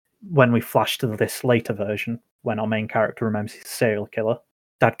 when we flash to this later version, when our main character remembers he's a serial killer,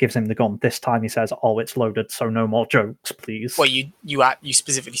 Dad gives him the gun. This time he says, "Oh, it's loaded, so no more jokes, please." Well, you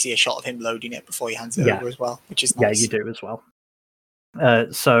specifically see a shot of him loading it before he hands it over as well, which is nice. Yeah, you do as well.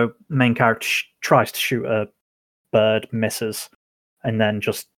 So main character tries to shoot a bird, misses, and then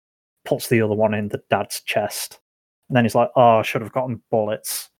just puts the other one in the dad's chest. And then he's like, "Oh, I should have gotten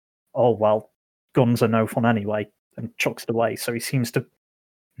bullets. Oh well, guns are no fun anyway," and chucks it away. So he seems to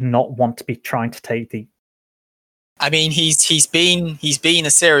not want to be trying to take the. I mean, he's been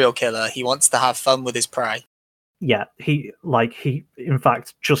a serial killer. He wants to have fun with his prey. Yeah, he in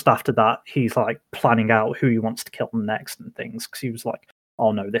fact, just after that, he's like planning out who he wants to kill next and things, because he was like,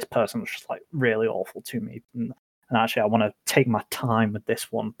 "Oh no, this person was just like really awful to me, and actually I want to take my time with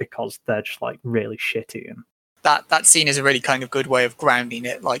this one because they're just like really shitty." And that scene is a really kind of good way of grounding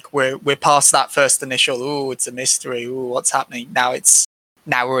it. Like we're past that first initial, "Ooh, it's a mystery. Ooh, what's happening?"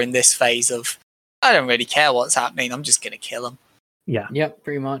 Now we're in this phase of, I don't really care what's happening. I'm just gonna kill him. Yeah. Yep,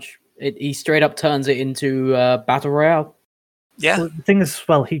 pretty much. He straight up turns it into battle royale. Yeah. Well, the thing is,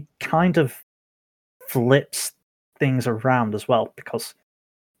 well, he kind of flips things around as well, because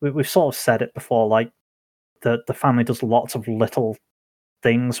we've sort of said it before, like the family does lots of little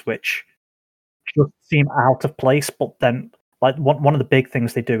things which just seem out of place, but then like one of the big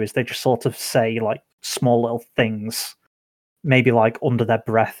things they do is they just sort of say like small little things, maybe like under their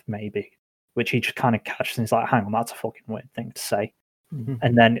breath, maybe, which he just kind of catches and he's like, hang on, that's a fucking weird thing to say. Mm-hmm.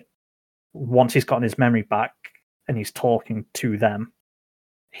 And then once he's gotten his memory back and he's talking to them,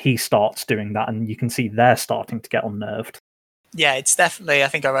 he starts doing that, and you can see they're starting to get unnerved. Yeah, it's definitely, I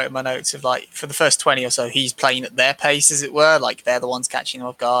think I wrote in my notes of like, for the first 20 or so, he's playing at their pace, as it were. Like, they're the ones catching him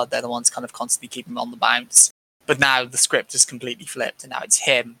off guard. They're the ones kind of constantly keeping him on the bounce. But now the script has completely flipped, and now it's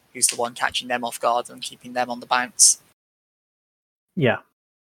him who's the one catching them off guard and keeping them on the bounce. Yeah.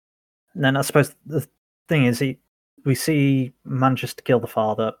 And then I suppose the thing is, we see manages to kill the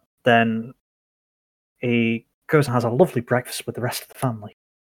father, then he goes and has a lovely breakfast with the rest of the family.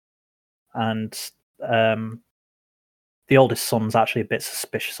 And the oldest son's actually a bit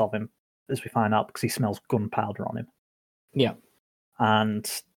suspicious of him, as we find out, because he smells gunpowder on him. Yeah. And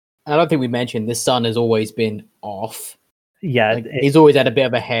I don't think we mentioned this son has always been off. yeah, Like, he's always had a bit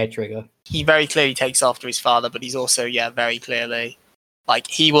of a hair trigger. He very clearly takes after his father, but he's also, very clearly, like,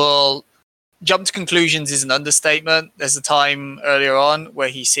 he will jump to conclusions is an understatement. There's a time earlier on where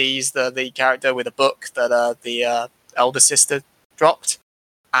he sees the character with a book that the elder sister dropped.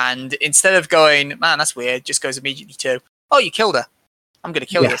 And instead of going, man, that's weird, just goes immediately to, oh, you killed her. I'm going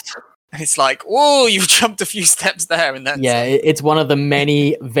to kill you. And it's like, whoa, you've jumped a few steps there. And then it's one of the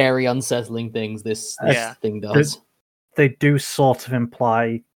many very unsettling things this thing does. They do sort of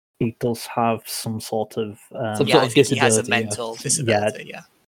imply he does have some sort of sort of disability. He has a mental disability,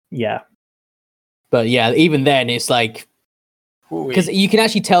 Yeah. But yeah, even then, it's like, because you can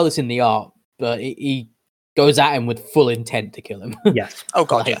actually tell this in the art, but he goes at him with full intent to kill him. Yes. Oh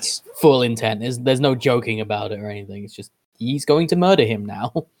god, like, yes. Full intent. There's no joking about it or anything. It's just he's going to murder him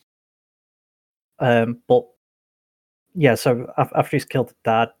now. But yeah, so after he's killed the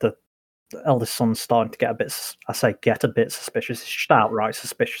dad, the eldest son's starting to get a bit suspicious. He's just outright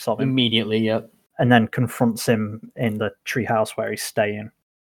suspicious of him. Immediately, yeah. And then confronts him in the treehouse where he's staying.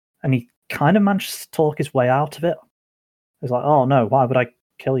 And he kind of manages to talk his way out of it. He's like, oh no, why would I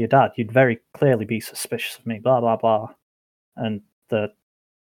kill your dad? You'd very clearly be suspicious of me, blah, blah, blah. And the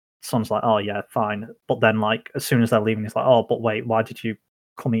son's like, oh yeah, fine. But then, like, as soon as they're leaving, he's like, oh, but wait, why did you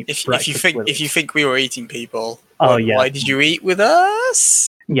come eat breakfast if you think we were eating people, why did you eat with us?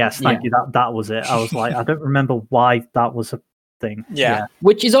 Yes, thank you. That was it. I was like, I don't remember why that was a thing. Yeah.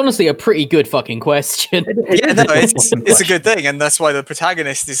 Which is honestly a pretty good fucking question. It's a good thing, and that's why the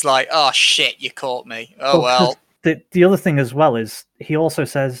protagonist is like, oh shit, you caught me. Oh well. The other thing as well is he also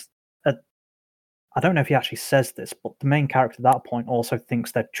says, I don't know if he actually says this, but the main character at that point also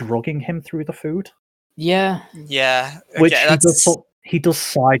thinks they're drugging him through the food. Yeah. Yeah. Which he does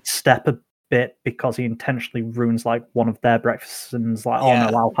sidestep a bit because he intentionally ruins like one of their breakfasts and is like, oh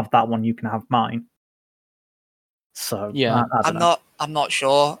no, I'll have that one, you can have mine. So yeah, I'm not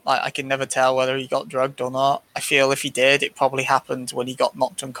sure. Like, I can never tell whether he got drugged or not. I feel if he did, it probably happened when he got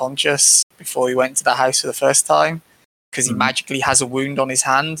knocked unconscious before he went to the house for the first time, because he magically has a wound on his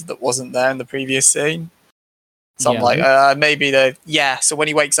hand that wasn't there in the previous scene. So I'm like, maybe so when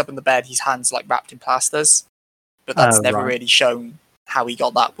he wakes up in the bed, his hand's like wrapped in plasters, but that's never really shown how he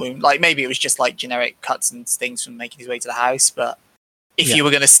got that wound. Like, maybe it was just like generic cuts and stings from making his way to the house, but if you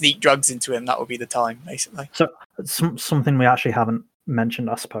were going to sneak drugs into him, that would be the time, basically. So something we actually haven't mentioned,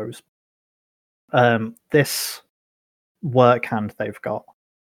 I suppose. This work hand they've got,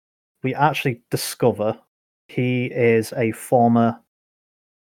 we actually discover he is a former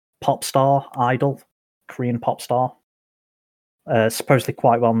pop star, idol, Korean pop star, supposedly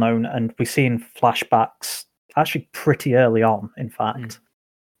quite well known, and we see in flashbacks, actually pretty early on, in fact,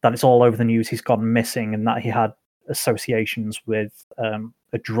 that it's all over the news he's gone missing and that he had associations with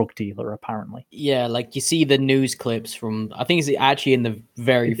a drug dealer, apparently. Yeah, like you see the news clips from, I think it's actually in the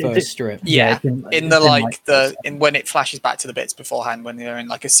very first strip. Yeah, when it flashes back to the bits beforehand, when they're in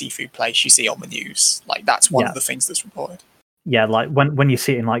like a seafood place, you see on the news. Like, that's one of the things that's reported. Yeah, like when you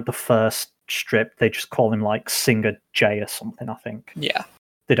see it in like the first strip, they just call him like Singer J or something, I think. Yeah.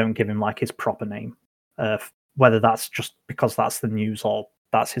 They don't give him like his proper name. Whether that's just because that's the news or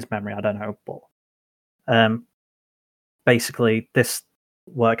that's his memory, I don't know. But basically, this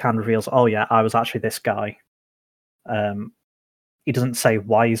work hand reveals, oh yeah, I was actually this guy. He doesn't say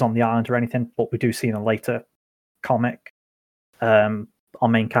why he's on the island or anything, but we do see in a later comic, our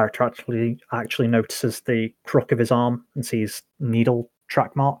main character actually notices the crook of his arm and sees needle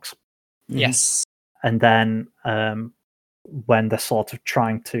track marks Yes. And then when they're sort of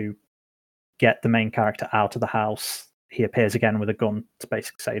trying to get the main character out of the house, he appears again with a gun to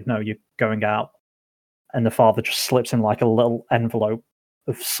basically say, no, you're going out. And the father just slips in like a little envelope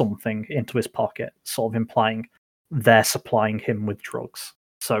of something into his pocket, sort of implying they're supplying him with drugs.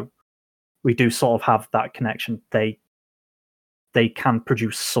 So we do sort of have that connection. They can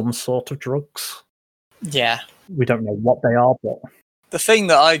produce some sort of drugs. Yeah. We don't know what they are, but the thing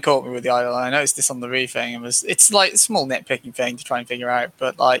that I caught me with the idol, I noticed this on the re-thing, and it's like a small nitpicking thing to try and figure out,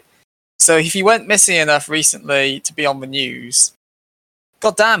 but like, so if he went missing enough recently to be on the news,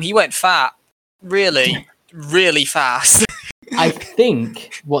 goddamn, he went fat. Really, really fast. I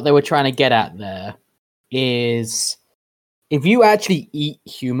think what they were trying to get at there is if you actually eat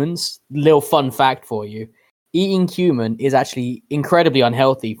humans, little fun fact for you, eating human is actually incredibly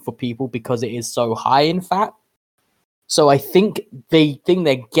unhealthy for people because it is so high in fat. So I think the thing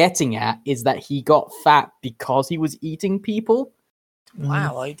they're getting at is that he got fat because he was eating people.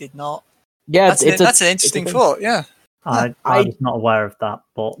 Wow, I did not. Yeah, that's an interesting thought. Yeah, I was not aware of that,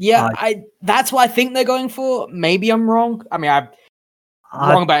 but yeah, that's what I think they're going for. Maybe I'm wrong. I mean, I'm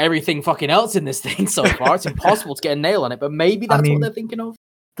wrong about everything fucking else in this thing so far. It's impossible to get a nail on it, but maybe that's what they're thinking of.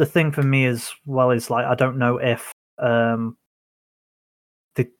 The thing for me as well is like I don't know if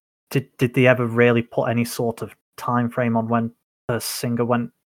did they ever really put any sort of time frame on when the singer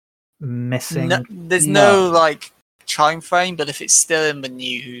went missing? No, there's no like time frame, but if it's still in the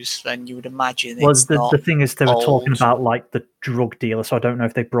news, then you would imagine it's not. The thing is, they were old. talking about like the drug dealer, so I don't know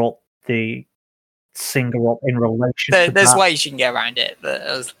if they brought the singer up in relation. There's ways you can get around it, but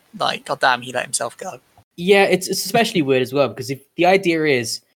it was like, goddamn, he let himself go. Yeah, it's especially weird as well because if the idea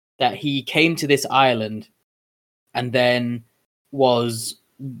is that he came to this island and then was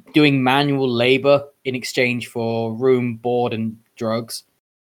doing manual labor in exchange for room, board, and drugs,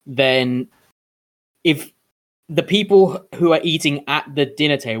 then if the people who are eating at the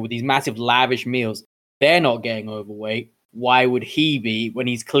dinner table with these massive lavish meals, they're not getting overweight, why would he be when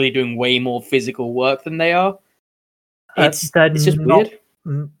he's clearly doing way more physical work than they are? It's just weird.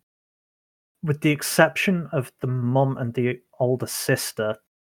 With the exception of the mum and the older sister,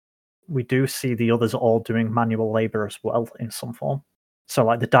 we do see the others all doing manual labor as well in some form. So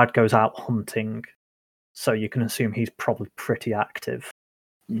like the dad goes out hunting, so you can assume he's probably pretty active.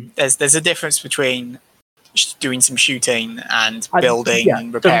 There's a difference between doing some shooting and building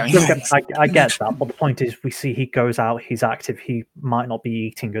and repairing. I get that, but the point is we see he goes out, he's active, he might not be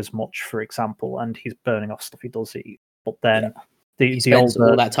eating as much, for example, and he's burning off stuff he does eat. But then he spends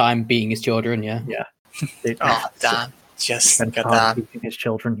all that time beating his children, yeah. Oh, damn. Just spend got time that. beating his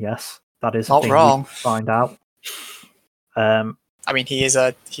children, yes. That is not wrong. Find out. I mean, he's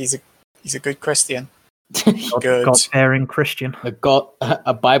a good Christian. Good. God-fearing Christian.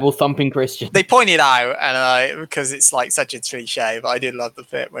 A Bible-thumping Christian. They pointed out, and because it's like such a cliche, but I did love the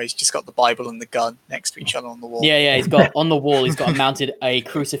bit where he's just got the Bible and the gun next to each other on the wall. Yeah, he's got on the wall. He's got mounted a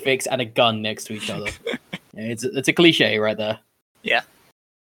crucifix and a gun next to each other. Yeah, it's a cliche right there. Yeah.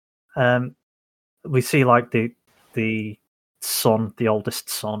 We see like the son, the oldest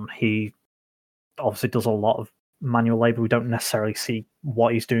son. He obviously does a lot of manual labor. We don't necessarily see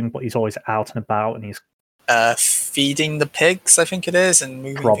what he's doing, but he's always out and about, and he's feeding the pigs, I think it is, and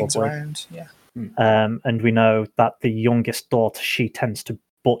moving things around. Yeah. And we know that the youngest daughter, she tends to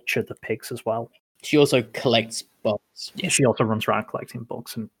butcher the pigs as well. She also collects bugs. Yes. She also runs around collecting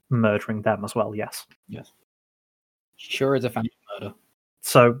bugs and murdering them as well. Yes. Sure is a fan of murder.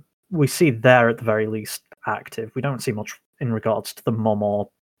 So we see there at the very least active. We don't see much in regards to the mum or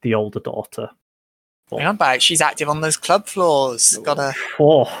the older daughter. Hang on back, she's active on those club floors. Gotta.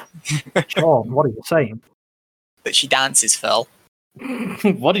 Sean, what are you saying? That she dances, Phil.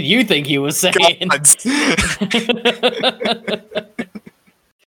 What did you think he was saying?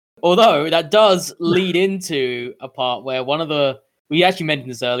 Although that does lead into a part where we actually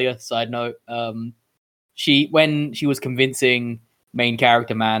mentioned this earlier. Side note, when she was convincing main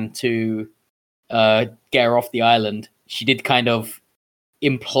character man to get her off the island, she did kind of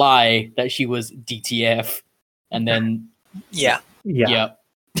imply that she was DTF, and then yeah.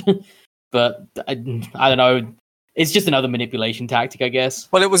 But I don't know. It's just another manipulation tactic, I guess.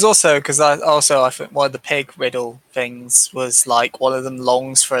 Well, it was also because I think one of the pig riddle things was like one of them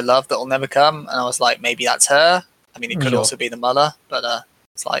longs for a love that will never come, and I was like, maybe that's her. I mean, it could also be the mother, but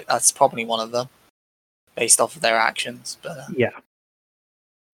it's like that's probably one of them based off of their actions. But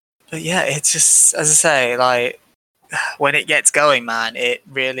yeah, it's just, as I say, like when it gets going, man, it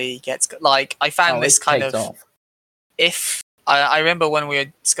really gets like I found this kind of off. If I remember when we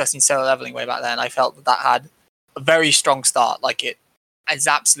were discussing Solo Leveling way back then, I felt that had a very strong start. Like it is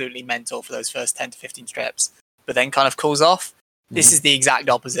absolutely mental for those first 10 to 15 strips, but then kind of cools off. This is the exact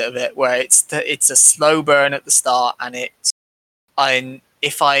opposite of it, where it's a slow burn at the start, and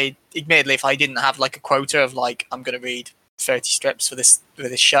if I didn't have like a quota of like I'm going to read 30 strips for this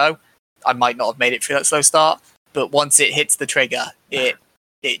show, I might not have made it through that slow start. But once it hits the trigger, it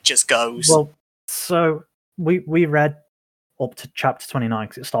just goes. Well, so we read up to chapter 29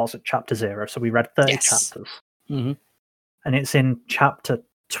 because it starts at chapter 0. So we read 30 chapters. Mm-hmm. And it's in chapter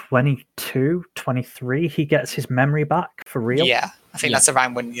 22, 23, he gets his memory back for real. Yeah, I think that's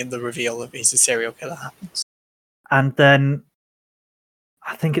around when the reveal of he's a serial killer happens. And then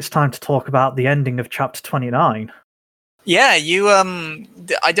I think it's time to talk about the ending of chapter 29. Yeah, you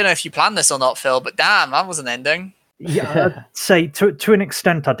I don't know if you planned this or not, Phil, but damn, that was an ending. Yeah, I'd say to an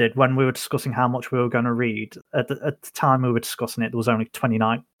extent I did when we were discussing how much we were going to read. At the time we were discussing it, there was only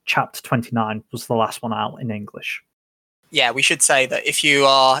 29. Chapter 29 was the last one out in English. Yeah, we should say that if you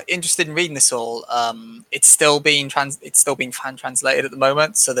are interested in reading this all, it's still being fan translated at the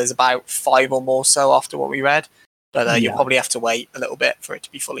moment. So there's about 5 or more so after what we read, but you'll probably have to wait a little bit for it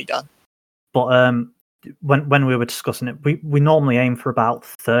to be fully done. But when we were discussing it, we normally aim for about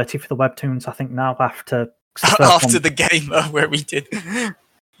 30 for the webtoons. I think now after the gamer where we did,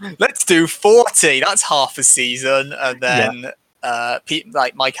 let's do 40. That's half a season, and then.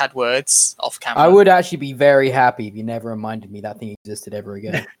 Like Mike had words off camera. I would actually be very happy if you never reminded me that thing existed ever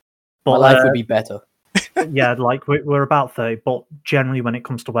again. But, my life would be better. Yeah, like we're about 30, but generally when it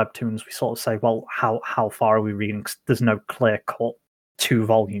comes to webtoons, we sort of say, well, how far are we reading? 'Cause there's no clear cut 2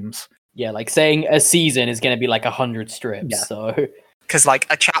 volumes. Yeah, like saying a season is going to be like 100 strips. Yeah. So because like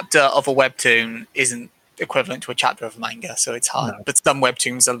a chapter of a webtoon isn't equivalent to a chapter of a manga, so it's hard. No. But some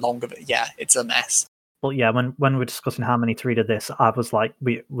webtoons are longer. But yeah, it's a mess. But yeah, when we were discussing how many to read of this, I was like,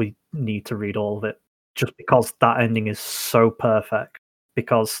 we need to read all of it just because that ending is so perfect.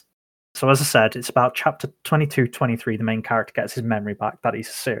 Because, so as I said, it's about chapter 22, 23, the main character gets his memory back that he's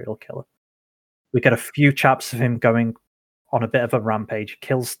a serial killer. We get a few chapters of him going on a bit of a rampage. He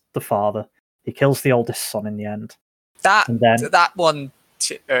kills the father. He kills the oldest son in the end. That one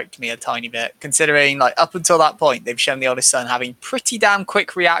irked me a tiny bit, considering like up until that point, they've shown the oldest son having pretty damn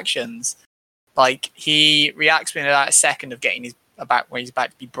quick reactions. Like, he reacts within about a second of getting when he's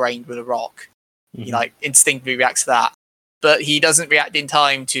about to be brained with a rock. Mm-hmm. He, like, instinctively reacts to that. But he doesn't react in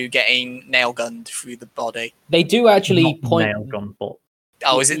time to getting nail gunned through the body. They do actually not point... nail gun, but...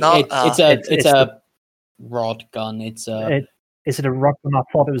 Oh, is it not? It's a rod gun. Is it a rod gun? I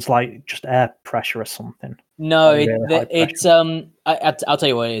thought it was, like, just air pressure or something. No, it's... I'll tell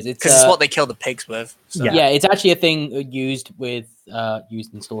you what it is. Because it's what they kill the pigs with. So. Yeah, it's actually a thing used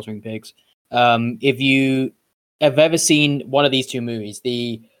in slaughtering pigs. If you have ever seen one of these 2 movies,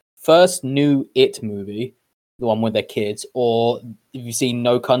 the first new It movie, the one with their kids, or if you've seen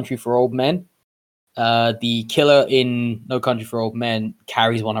No Country for Old Men, the killer in No Country for Old Men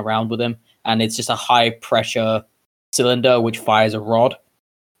carries one around with him, and it's just a high pressure cylinder which fires a rod,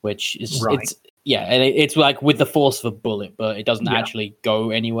 which is it's like with the force of a bullet, but it doesn't actually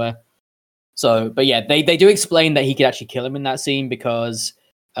go anywhere. So, but yeah, they do explain that he could actually kill him in that scene because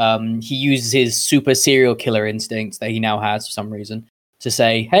he uses his super serial killer instincts that he now has for some reason to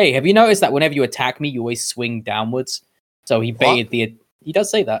say, hey, have you noticed that whenever you attack me, you always swing downwards? So he baited he does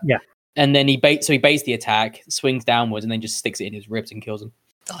say that. Yeah. And then he baits the attack, swings downwards, and then just sticks it in his ribs and kills him.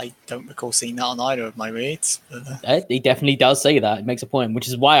 I don't recall seeing that on either of my reads. But, he definitely does say that. It makes a point, which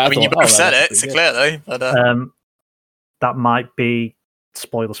is why I thought... you both said it, so clearly. But, that might be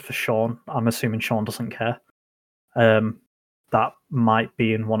spoilers for Sean. I'm assuming Sean doesn't care. That might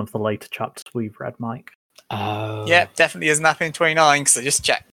be in one of the later chapters we've read, Mike. Yeah, definitely isn't happening in 29, because I just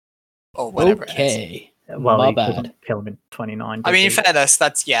checked. Or whatever it is. Well, my he bad. doesn't kill him in 29. I mean, in fairness,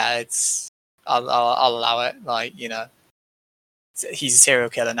 I'll allow it. Like, you know, he's a serial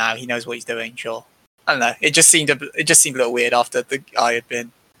killer now. He knows what he's doing, sure. I don't know. It just seemed a little weird after the guy had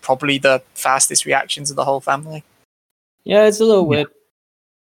been probably the fastest reactions of the whole family. Yeah, it's a little weird.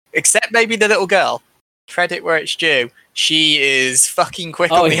 Except maybe the little girl. Credit where it's due. She is fucking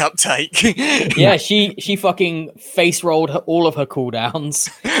quick on the uptake. Yeah, she fucking face rolled all of her cooldowns.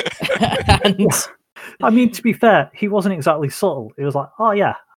 And I mean, to be fair, he wasn't exactly subtle. He was like, "Oh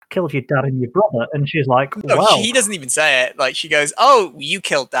yeah, I killed your dad and your brother," and she's like, "Wow." He doesn't even say it. Like, she goes, "Oh, you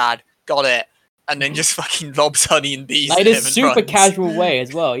killed Dad. Got it." And then just fucking lobs honey and bees. Like, in a super casual way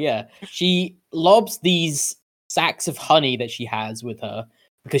as well. Yeah, she lobs these sacks of honey that she has with her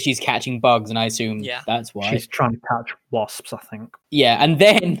because she's catching bugs, and I assume that's why she's trying to catch wasps. I think. Yeah, and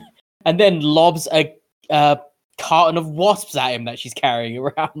then lobs a carton of wasps at him that she's carrying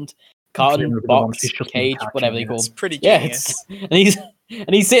around. Carton, box, cage, whatever they call them. It's pretty genius. And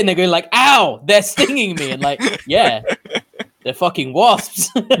And he's sitting there going like, ow, they're stinging me. And like, yeah, they're fucking wasps.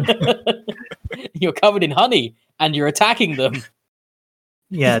 You're covered in honey and you're attacking them.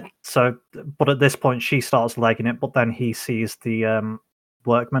 Yeah, so, but at this point she starts legging it, but then he sees the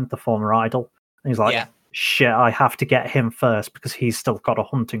workman, the former idol, and he's like, shit, I have to get him first because he's still got a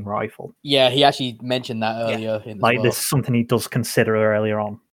hunting rifle. Yeah, he actually mentioned that earlier. This is something he does consider earlier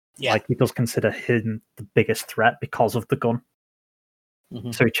on. Yeah. Like, he does consider him the biggest threat because of the gun.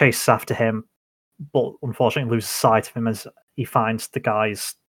 Mm-hmm. So he chases after him, but unfortunately loses sight of him as he finds the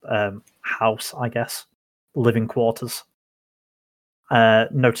guy's house, I guess, living quarters.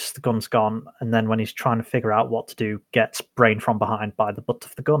 Notices the gun's gone, and then when he's trying to figure out what to do, gets brained from behind by the butt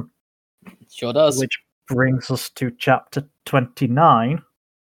of the gun. Sure does. Which brings us to chapter 29,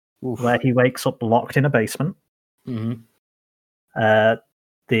 where he wakes up locked in a basement. Mm-hmm.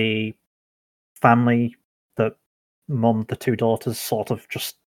 The family, the mum, the two daughters, sort of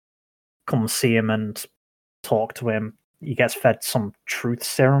just come see him and talk to him. He gets fed some truth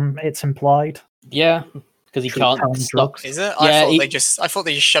serum, it's implied. Yeah. Because he can't stop. Is it? Yeah, I thought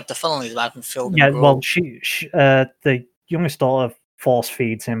they just shoved the funnel in his mouth and filled him. Yeah, well, the youngest daughter force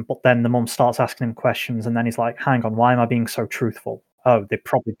feeds him, but then the mum starts asking him questions, and then he's like, "Hang on, why am I being so truthful? Oh, they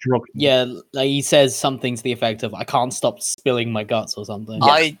probably drugged me." Yeah, like he says something to the effect of, "I can't stop spilling my guts" or something.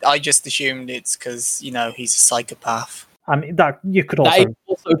 Yeah. I just assumed it's because he's a psychopath. I mean, that you could also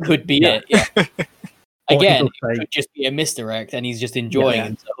could be it. Yeah. Again, it could just be a misdirect, and he's just enjoying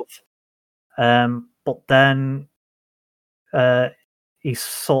himself. But then he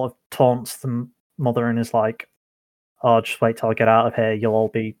sort of taunts the mother and is like, "Oh, just wait till I get out of here. You'll all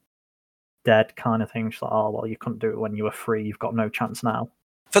be dead," kind of thing. She's like, "Oh, well, you couldn't do it when you were free. You've got no chance now."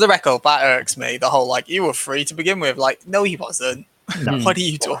 For the record, that irks me. The whole, like, you were free to begin with. Like, no, he wasn't. No. What are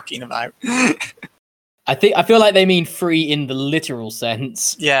you talking about? I feel like they mean free in the literal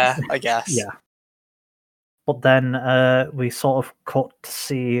sense. Yeah, I guess. Yeah. But then we sort of cut to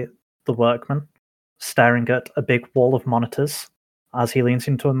see the workman staring at a big wall of monitors as he leans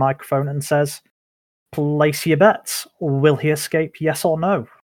into a microphone and says, "Place your bets. Will he escape, yes or no?"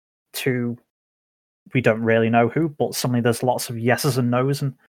 To, we don't really know who, but suddenly there's lots of yeses and nos,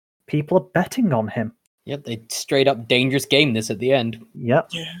 and people are betting on him. Yep, they straight up dangerous game this at the end. Yep.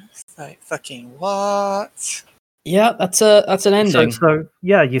 Yeah, like, fucking what? Yeah, that's an ending. So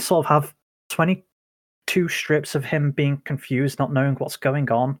yeah, you sort of have 22 strips of him being confused, not knowing what's going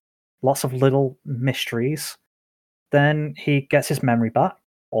on. Lots of little mysteries. Then he gets his memory back,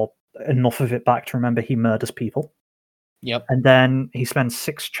 or enough of it back to remember he murders people. Yep. And then he spends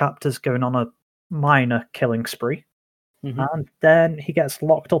 6 chapters going on a minor killing spree. Mm-hmm. And then he gets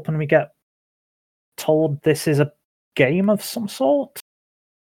locked up and we get told this is a game of some sort.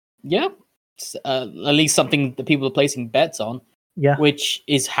 Yeah. It's, at least something that people are placing bets on. Yeah. Which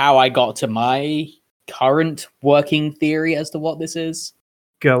is how I got to my current working theory as to what this is.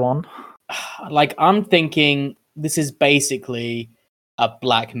 Go on. Like, I'm thinking this is basically a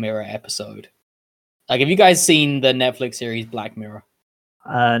Black Mirror episode. Like, have you guys seen the Netflix series Black Mirror?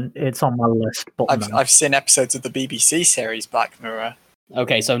 It's on my list, but I've seen episodes of the BBC series Black Mirror.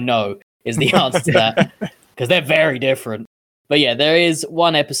 Okay, so no is the answer to that, because they're very different. But yeah, there is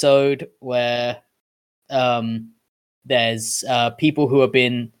one episode where there's people who have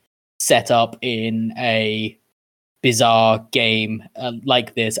been set up in a bizarre game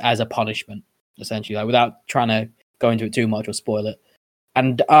like this as a punishment, essentially, like, without trying to go into it too much or spoil it.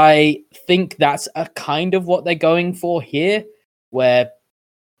 And I think that's a kind of what they're going for here, where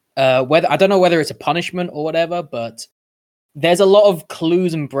whether I don't know whether it's a punishment or whatever, but there's a lot of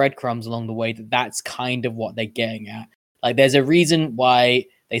clues and breadcrumbs along the way that's kind of what they're getting at. Like, there's a reason why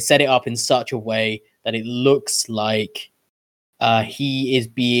they set it up in such a way that it looks like he is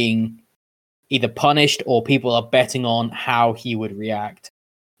being either punished or people are betting on how he would react.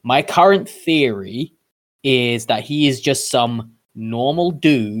 My current theory is that he is just some normal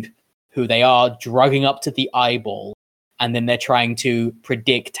dude who they are drugging up to the eyeball, and then they're trying to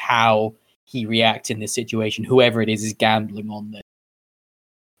predict how he reacts in this situation. Whoever it is gambling on this.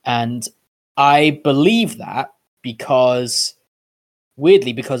 And I believe that because,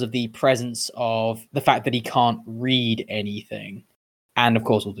 weirdly, because of the presence of the fact that he can't read anything. And, of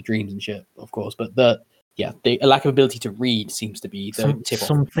course, all the dreams and shit, of course. But the lack of ability to read seems to be the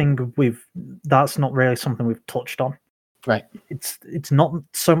tip-off. That's not really something we've touched on. Right. It's not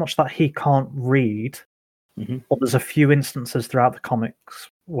so much that he can't read, mm-hmm. but there's a few instances throughout the comics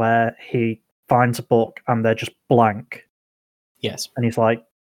where he finds a book and they're just blank. Yes. And he's like,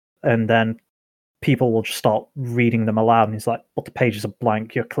 and then people will just start reading them aloud, and he's like, but the pages are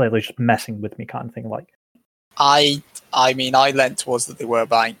blank, you're clearly just messing with me, kind of thing. Like, I mean, I leant towards that they were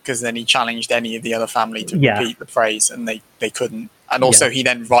blank because then he challenged any of the other family to repeat the phrase, and they couldn't. And also, he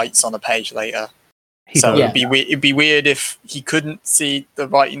then writes on a page later. So it'd be weird if he couldn't see the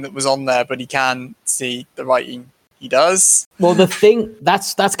writing that was on there, but he can see the writing he does. Well, the thing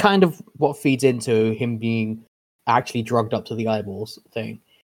that's kind of what feeds into him being actually drugged up to the eyeballs thing,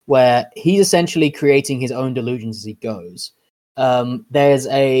 where he's essentially creating his own delusions as he goes. There's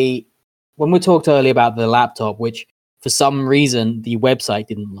when we talked earlier about the laptop, which for some reason the website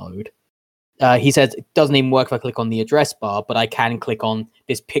didn't load. He says it doesn't even work if I click on the address bar, but I can click on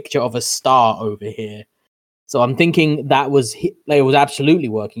this picture of a star over here. So I'm thinking it was absolutely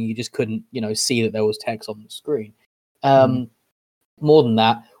working. You just couldn't, see that there was text on the screen. More than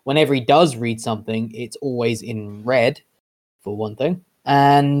that, whenever he does read something, it's always in red, for one thing,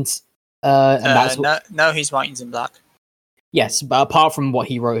 and that's no, his writing's in black. Yes, but apart from what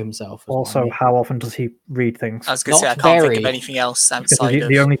he wrote himself. Also, how often does he read things? I was going to say, I can't think of anything else outside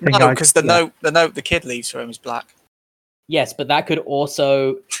the only thing because the note the kid leaves for him is black. Yes, but that could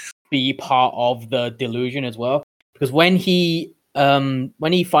also be part of the delusion as well. Because when he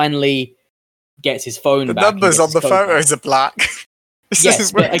finally gets his phone the back... The numbers on the photos are black.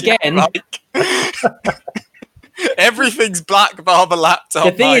 Yes, but again... Everything's black bar the laptop.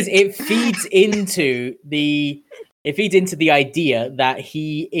 The thing is, it feeds into the idea that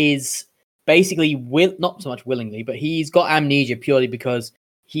he is basically not so much willingly, but he's got amnesia purely because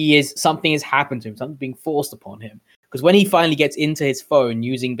something has happened to him, something's being forced upon him. Because when he finally gets into his phone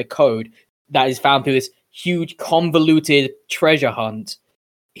using the code that is found through this huge convoluted treasure hunt,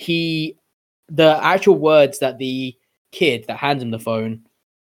 the actual words that the kid that hands him the phone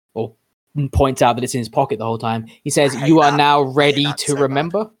or points out that it's in his pocket the whole time, he says, "You are now ready to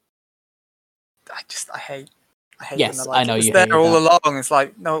remember." I hate. Yes, I know you. It was there all along. It's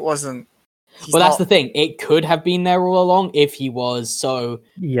like, no, it wasn't. That's the thing. It could have been there all along if he was so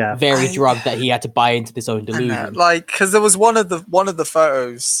very drugged that he had to buy into this own delusion. Because there was one of the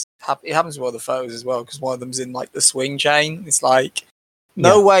photos. It happens with other photos as well. Because one of them's in the swing chain. It's like,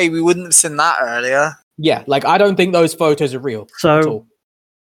 no way we wouldn't have seen that earlier. Yeah, I don't think those photos are real. So at all.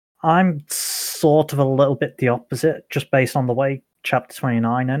 I'm sort of a little bit the opposite, just based on the way Chapter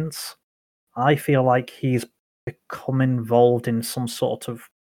 29 ends. I feel like he's become involved in some sort of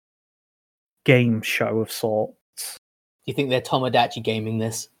game show of sorts. Do you think they're Tomodachi gaming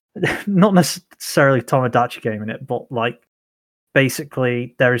this? Not necessarily Tomodachi gaming it, but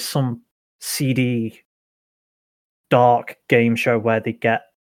basically there is some seedy, dark game show where they get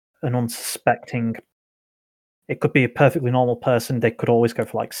an unsuspecting... It could be a perfectly normal person. They could always go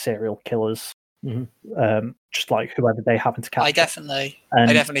for serial killers. Mm-hmm. Just whoever they happen to catch. I definitely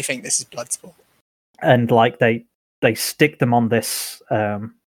think this is Bloodsport. And they stick them on this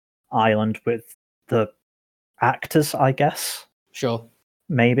island with the actors, I guess. Sure.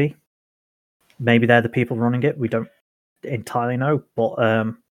 Maybe they're the people running it. We don't entirely know, but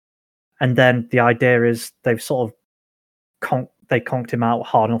and then the idea is they've sort of conked him out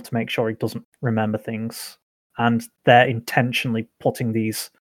hard enough to make sure he doesn't remember things, and they're intentionally putting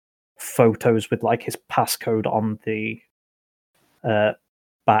these photos with his passcode on the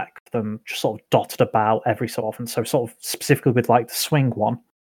back of them, just sort of dotted about every so often. So sort of specifically with the swing one,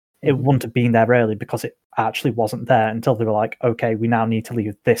 it wouldn't have been there early because it actually wasn't there until they were like, okay, we now need to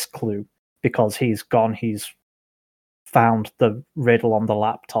leave this clue because he's gone, he's found the riddle on the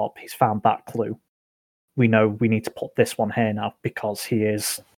laptop, he's found that clue. We know we need to put this one here now because he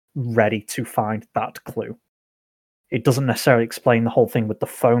is ready to find that clue. It doesn't necessarily explain the whole thing with the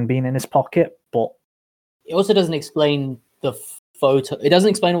phone being in his pocket, but... It also doesn't explain the photo. It doesn't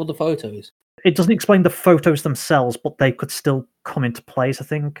explain all the photos. It doesn't explain the photos themselves, but they could still come into place, I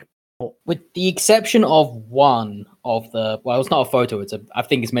think. But... With the exception of one of the... Well, it's not a photo. I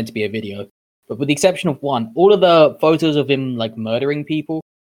think it's meant to be a video. But with the exception of one, all of the photos of him, murdering people,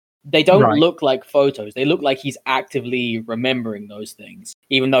 they don't look like photos. They look like he's actively remembering those things,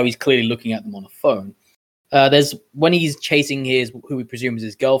 even though he's clearly looking at them on a phone. There's when he's chasing who we presume is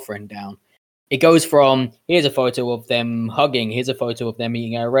his girlfriend down. It goes from, here's a photo of them hugging, here's a photo of them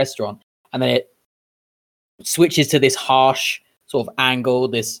eating at a restaurant, and then it switches to this harsh sort of angle,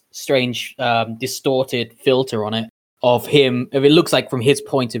 this strange distorted filter on it of him. If it looks like from his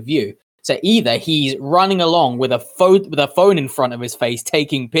point of view. So either he's running along with a phone in front of his face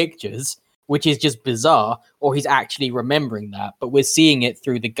taking pictures, which is just bizarre, or he's actually remembering that. But we're seeing it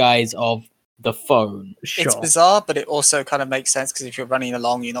through the guise of the phone. Sure. It's bizarre, but it also kind of makes sense because if you're running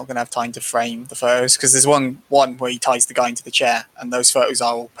along, you're not going to have time to frame the photos because there's one where he ties the guy into the chair, and those photos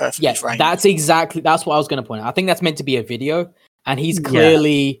are all perfectly framed. That's what I was going to point out. I think that's meant to be a video, and he's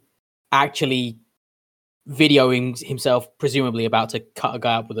clearly actually videoing himself, presumably about to cut a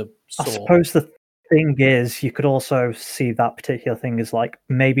guy up with a saw. I suppose the thing is, you could also see that particular thing is like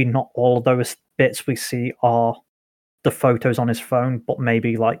maybe not all of those bits we see are the photos on his phone, but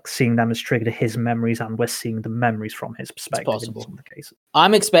maybe like seeing them has triggered his memories, and we're seeing the memories from his perspective. It's possible. In some of the cases.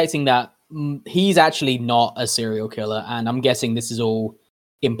 I'm expecting that he's actually not a serial killer, and I'm guessing this is all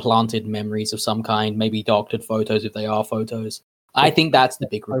implanted memories of some kind, maybe doctored photos if they are photos. I think that's the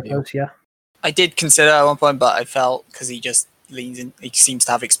big reveal. Photos, yeah. I did consider at one point, but I felt because he just leans in, he seems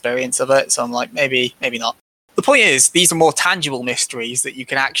to have experience of it, so I'm like, maybe not. The point is, these are more tangible mysteries that you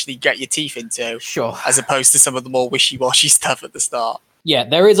can actually get your teeth into, Sure, as opposed to some of the more wishy-washy stuff at the start. Yeah,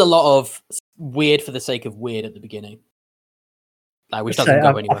 there is a lot of weird for the sake of weird at the beginning, which doesn't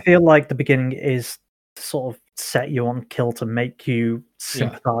go anywhere. I feel like the beginning is to sort of set you on kill to make you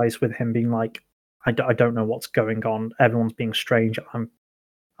sympathize with him being like, I don't know what's going on. Everyone's being strange.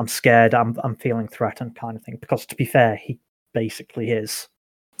 I'm scared. I'm feeling threatened, kind of thing. Because to be fair, he basically is.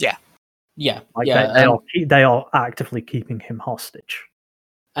 Yeah. Like yeah. They are actively keeping him hostage.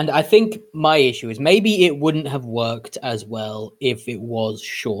 And I think my issue is maybe it wouldn't have worked as well if it was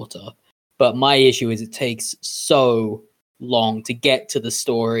shorter. But my issue is it takes so long to get to the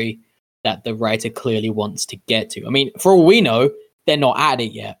story that the writer clearly wants to get to. I mean, for all we know, they're not at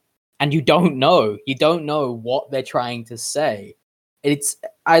it yet. And you don't know. You don't know what they're trying to say.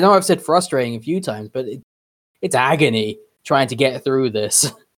 I know I've said frustrating a few times, but it's agony trying to get through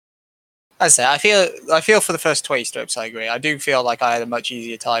this. As I say, I feel for the first 20 strips, I agree. I do feel like I had a much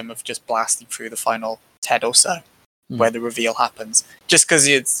easier time of just blasting through the final 10 or so, where the reveal happens. Just because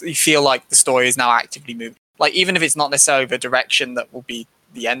you feel like the story is now actively moving. Like, even if it's not necessarily the direction that will be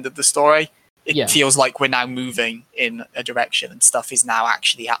the end of the story, it feels like we're now moving in a direction and stuff is now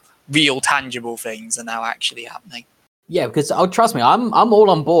actually real, tangible things are now actually happening. Yeah, because trust me, I'm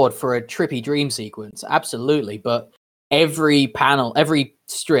all on board for a trippy dream sequence, absolutely. But every panel, every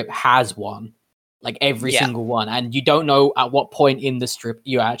strip has one, like every single one, and you don't know at what point in the strip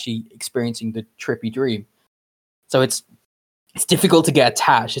you're actually experiencing the trippy dream. So it's difficult to get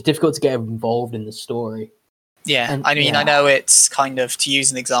attached. It's difficult to get involved in the story. Yeah, and, I know it's kind of, to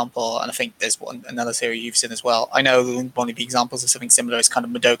use an example, and I think there's another series you've seen as well. I know one of the examples of something similar is kind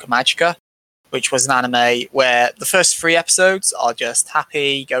of Madoka Magica, which was an anime where the first 3 episodes are just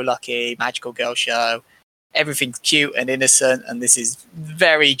happy-go-lucky magical girl show. Everything's cute and innocent, and this is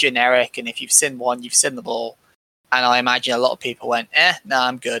very generic, and if you've seen one, you've seen them all. And I imagine a lot of people went, nah,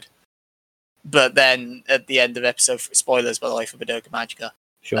 I'm good. But then at the end of episode, spoilers by the way for Madoka Magica,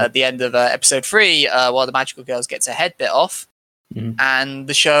 Sure. At the end of episode 3, one of the magical girls gets her head bit off, and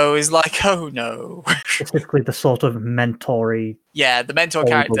the show is like, oh no. Specifically the sort of mentor-y... Yeah, the mentor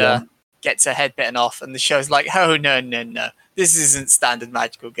character gets her head bitten off, and the show's like, oh no. This isn't standard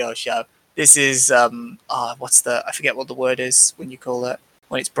magical girl show. This is, I forget what the word is when you call it,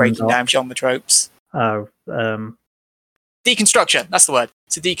 when it's breaking down genre tropes. Deconstruction, that's the word.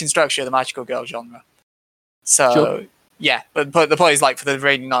 It's a deconstruction of the magical girl genre. So, Sure. Yeah, but the point is, like, for the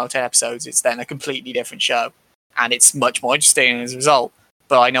remaining 9 or 10 episodes, it's then a completely different show, and it's much more interesting as a result.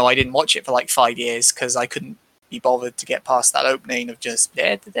 But I know I didn't watch it for like 5 years because I couldn't be bothered to get past that opening of just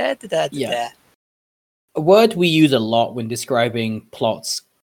da. A word we use a lot when describing plots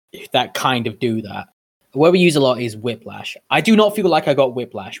that kind of do that. A word we use a lot is whiplash. I do not feel like I got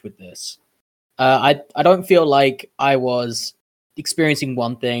whiplash with this. I don't feel like I was experiencing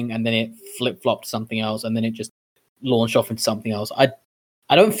one thing and then it flip-flopped something else and then it just launched off into something else. I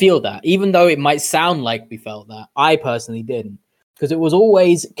don't feel that, even though it might sound like we felt that. I personally didn't, because it was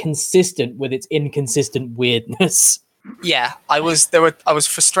always consistent with its inconsistent weirdness. Yeah, I was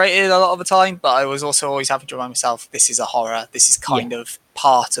frustrated a lot of the time, but I was also always having to remind myself, this is a horror. This is kind of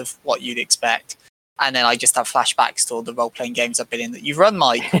part of what you'd expect. And then I just have flashbacks to all the role-playing games I've been in that you've run,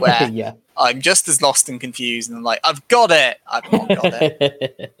 Mike, where I'm just as lost and confused, and I'm like, I've got it. I've not got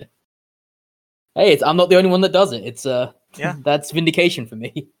it. Hey, I'm not the only one that does it. It's that's vindication for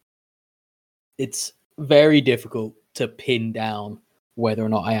me. It's very difficult to pin down whether or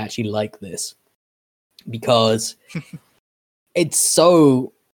not I actually like this, because it's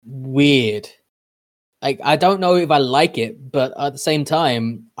so weird. Like, I don't know if I like it, but at the same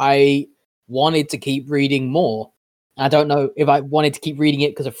time, I wanted to keep reading more. I don't know if I wanted to keep reading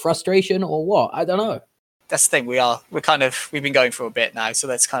it because of frustration or what. I don't know. That's the thing. We've been going for a bit now, so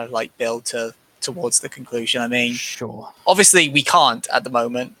let's kind of like build towards the conclusion. I mean, sure. Obviously, we can't at the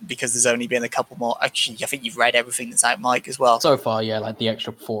moment because there's only been a couple more. Actually, I think you've read everything that's out, Mike, as well. So far, yeah, like the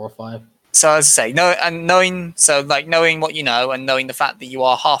extra 4 or 5. So as I say, knowing what you know and knowing the fact that you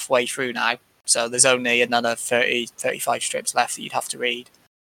are halfway through now, so there's only another 30, 35 strips left that you'd have to read.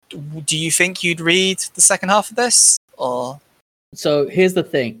 do you think you'd read the second half of this, or? So here's the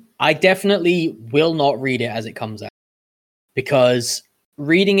thing. I definitely will not read it as it comes out, because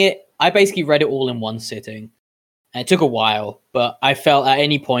reading it, I basically read it all in one sitting, and it took a while, but I felt at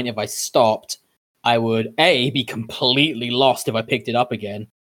any point if I stopped, I would A, be completely lost if I picked it up again,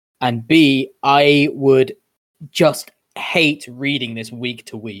 and B, I would just hate reading this week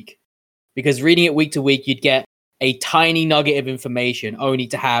to week, because reading it week to week, you'd get a tiny nugget of information only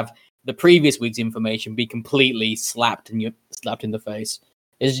to have the previous week's information be completely slapped in the face.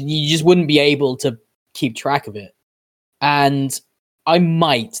 You just wouldn't be able to keep track of it. And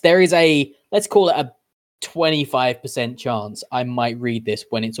there is let's call it a 25% chance I might read this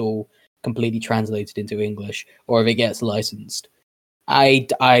when it's all completely translated into English, or if it gets licensed. I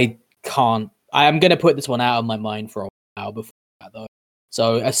can't. I'm going to put this one out of my mind for a while before that, though.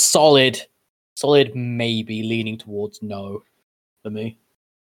 So a solid maybe, leaning towards no for me.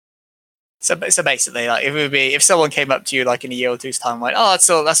 So basically, like, if someone came up to you like in a year or two's time, like, oh,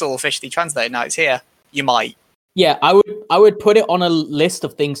 that's all officially translated now, it's here, you might. Yeah, I would put it on a list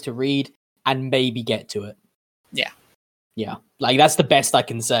of things to read and maybe get to it. Yeah, like that's the best I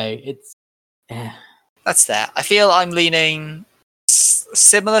can say. It's that's there. I feel I'm leaning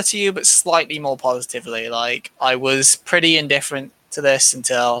similar to you, but slightly more positively. Like, I was pretty indifferent to this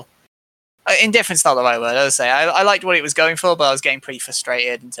until. Indifferent's not the right word. As I say, I liked what it was going for, but I was getting pretty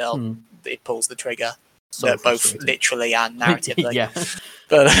frustrated until it pulls the trigger, both literally and narratively. Yeah.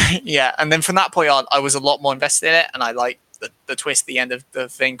 But yeah, and then from that point on, I was a lot more invested in it, and I liked the twist at the end of the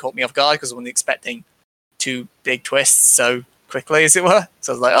thing caught me off guard because I wasn't expecting two big twists so quickly, as it were.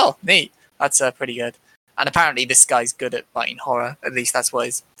 So I was like, oh, neat. That's pretty good. And apparently this guy's good at writing horror. At least that's what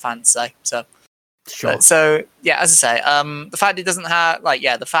his fans say. So, sure. So yeah, as I say, the fact it doesn't have,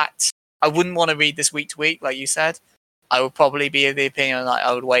 the fact I wouldn't want to read this week to week, like you said. I would probably be of the opinion that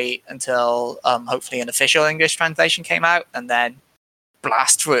I would wait until hopefully an official English translation came out and then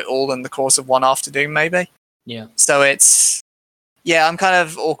blast through it all in the course of one afternoon, maybe. Yeah. So I'm kind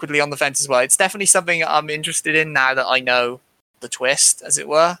of awkwardly on the fence as well. It's definitely something I'm interested in now that I know the twist, as it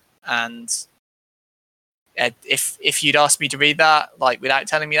were. And if you'd asked me to read that, like, without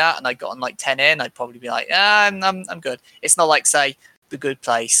telling me that, and I'd gotten like 10 in, I'd probably be like, I'm good. It's not like, say, The Good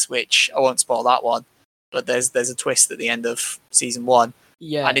Place, which I won't spoil that one, but there's a twist at the end of season 1.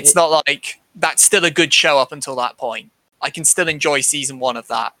 Yeah. And it's not like that's still a good show up until that point. I can still enjoy season 1 of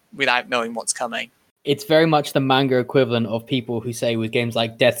that without knowing what's coming. It's very much the manga equivalent of people who say with games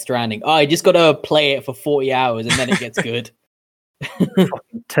like Death Stranding, I just got to play it for 40 hours and then it gets good.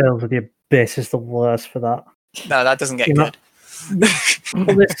 Fucking Tales of the Abyss is the worst for that. No, that doesn't get good.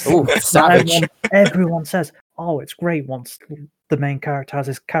 Savage. Everyone says, oh, it's great once the main character has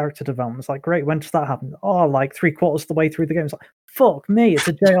his character development. It's like, great, when does that happen? Oh, like 3/4 of the way through the game. It's like, fuck me, it's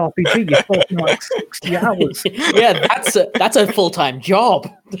a JRPG. You're talking like 60 hours. Yeah, that's a full-time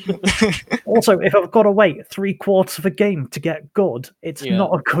job. Also, if I've got to wait 3/4 of a game to get good, it's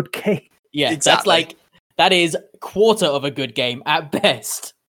not a good game. Yeah, exactly. That is quarter of a good game at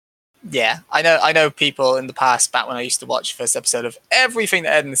best. Yeah, I know people in the past, back when I used to watch the first episode of everything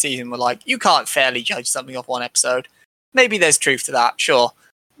that aired in the season, were like, you can't fairly judge something off one episode. Maybe there's truth to that, sure.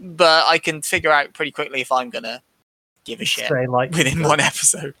 But I can figure out pretty quickly if I'm going to give a shit within one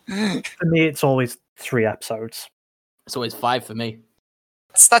episode. For me, it's always 3 episodes. It's always 5 for me.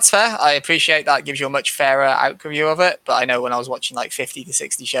 That's fair. I appreciate that. It gives you a much fairer outview of it. But I know when I was watching like 50 to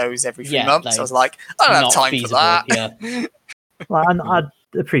 60 shows every 3 months, I was like, I don't have time feasible, for that. Yeah. Well, and I'd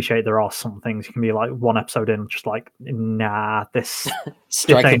appreciate there are some things you can be like one episode in, just like, nah, this.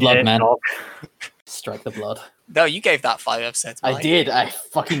 Strike this the blood, it, man. dog. Strike the blood. No, you gave that 5 episodes. Mike. I did. I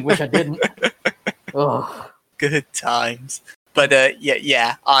fucking wish I didn't. Oh, good times. But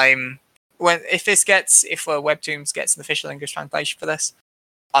yeah. If Webtoons gets an official English translation for this,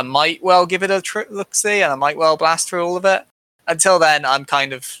 I might well give it a look-see, and I might well blast through all of it. Until then, I'm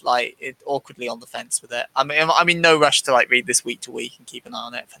kind of like awkwardly on the fence with it. I'm in no rush to like read this week to week and keep an eye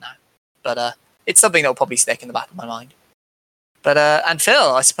on it for now. But it's something that'll probably stick in the back of my mind. But and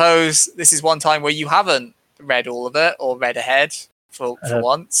Phil, I suppose this is one time where you haven't read all of it or read ahead for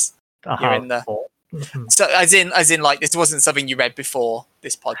once. You're in the so as in like this wasn't something you read before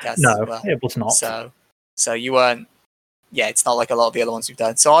this podcast. No, it was not. So you weren't. Yeah, it's not like a lot of the other ones we've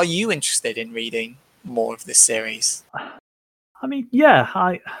done. So are you interested in reading more of this series? I mean,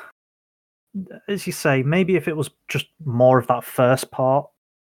 yeah, as you say, maybe if it was just more of that first part,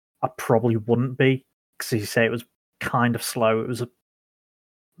 I probably wouldn't be. Because as you say, it was kind of slow. It was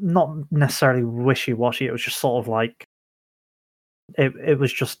not necessarily wishy-washy. It was just sort of like, it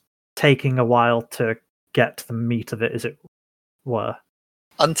was just taking a while to get to the meat of it, as it were.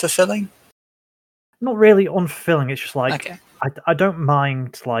 unfulfilling? Not really unfulfilling. It's just like Okay. I don't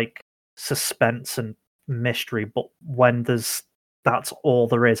mind like suspense and mystery, but when that's all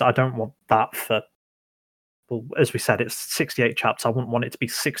there is, I don't want that for. Well, as we said, it's 68 chapters. I wouldn't want it to be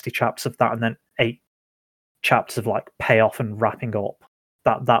 60 chapters of that and then 8 chapters of like payoff and wrapping up.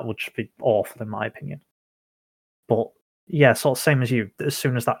 That would just be awful in my opinion. But yeah, sort of same as you. As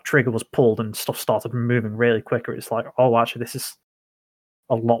soon as that trigger was pulled and stuff started moving really quicker, it's like, oh, actually, this is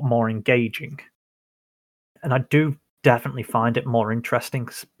a lot more engaging. And I do definitely find it more interesting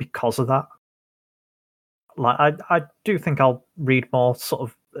because of that. Like, I do think I'll read more, sort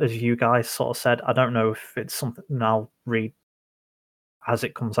of, as you guys sort of said. I don't know if it's something I'll read as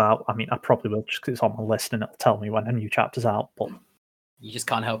it comes out. I mean, I probably will just because it's on my list and it'll tell me when a new chapter's out. But You just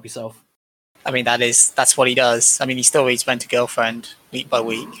can't help yourself. I mean, that's what he does. I mean, he still reads Rent a Girlfriend week by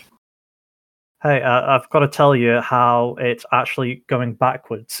week. Hey, I've got to tell you how it's actually going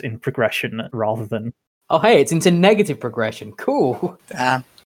backwards in progression rather than Oh, hey, it's into negative progression. Cool. Damn.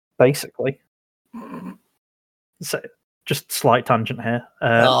 basically. So, just slight tangent here.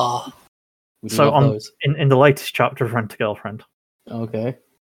 Oh, We So love on those. in the latest chapter of Rent a Girlfriend, Okay.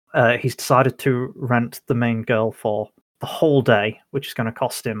 he's decided to rent the main girl for the whole day, which is going to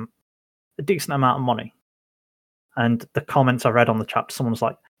cost him a decent amount of money. And the comments I read on the chapter, someone was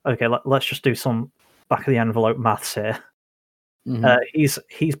like, "Okay, let's just do some back of the envelope maths here." Mhm.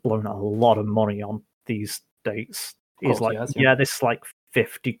 He's blown a lot of money on these dates. Of He's course like, he has, yeah, this is like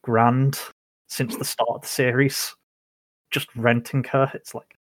 50 grand since the start of the series. Just renting her, it's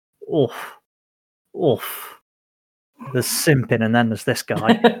like, oof. There's simping, and then there's this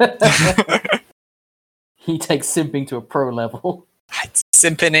guy. He takes simping to a pro level.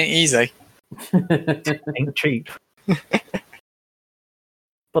 simping ain't easy. Ain't cheap.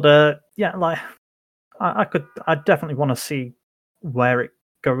 But yeah, like I definitely want to see where it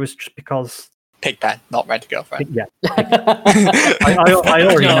goes, just because. Pigpen, not Rent a Girlfriend. Yeah, I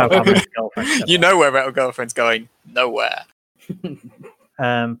already know how Rent a Girlfriend. You know where Rent a Girlfriend's going. Nowhere.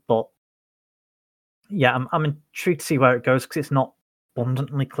 But yeah, I'm intrigued to see where it goes because it's not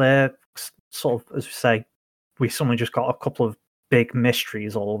abundantly clear. Sort of, as we say, we suddenly just got a couple of big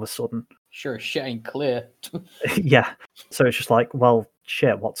mysteries all of a sudden. Sure, shit ain't clear. Yeah, so it's just like, well,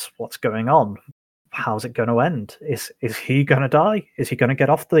 shit, what's going on? How's it going to end? Is he going to die? Is he going to get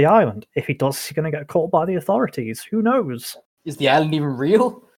off the island? If he does, is he going to get caught by the authorities? Who knows? Is the island even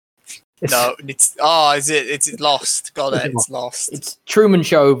real? No, it's it's Lost. Got it. It's Lost. It's Truman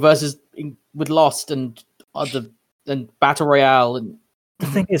Show versus with Lost and Battle Royale and. The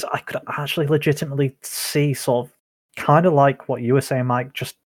thing is, I could actually legitimately see sort of kind of like what you were saying, Mike,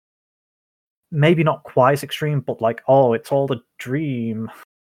 just maybe not quite as extreme, but like, oh, it's all a dream.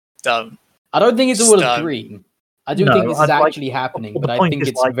 Don't. I don't think it's all a Stone. dream. I do think this is actually happening, but but the I point think is,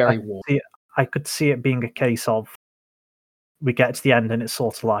 it's like, very warm. I could see it being a case of we get to the end and it's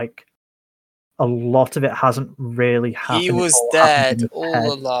sort of like a lot of it hasn't really happened. He It's was all happened in dead his all head.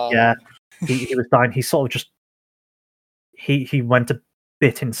 along. Yeah, he was dying. He sort of just he went a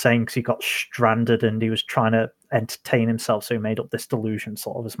bit insane because he got stranded and he was trying to entertain himself, so he made up this delusion,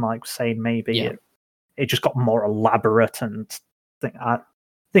 sort of, as Mike was saying. Maybe Yeah. it just got more elaborate and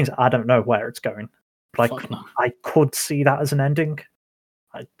things. I don't know where it's going, but Fuck no. I could see that as an ending.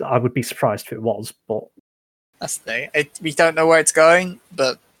 I would be surprised if it was, but That's the thing. We don't know where it's going,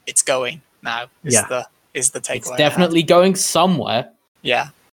 but it's going now. Is Yeah. the takeaway. It's I had. definitely going somewhere. Yeah.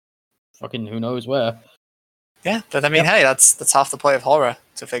 Fucking who knows where? Yeah, but I mean, hey, that's half the point of horror,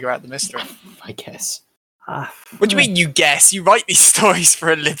 to figure out the mystery. I guess. What do you mean you guess? You write these stories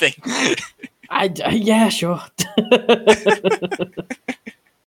for a living. Yeah, sure.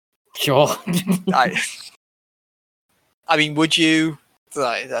 Sure. I mean, would you?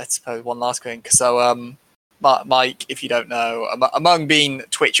 I suppose one last thing. So, Mike, if you don't know, among being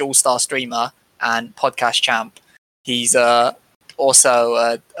Twitch All-Star streamer and podcast champ, he's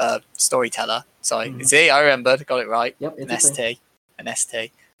also a storyteller. Sorry, see, I remembered, got it right. Yep, An it's a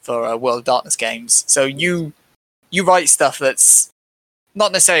ST for World of Darkness games. So you write stuff that's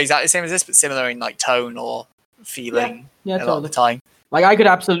not necessarily exactly the same as this, but similar in like tone or feeling Yeah, a lot of totally. the time. Like, I could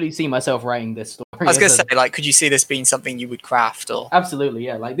absolutely see myself writing this story. I was gonna as a- say, like, could you see this being something you would craft or? Absolutely,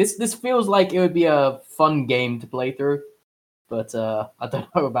 yeah. Like, this feels like it would be a fun game to play through, but I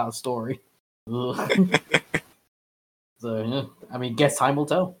don't know about story. Ugh. So, yeah. I mean, guess time will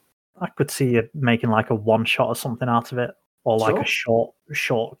tell. I could see you making like a one shot or something out of it, or like a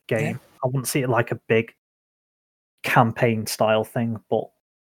short game. I wouldn't see it like a big campaign style thing, but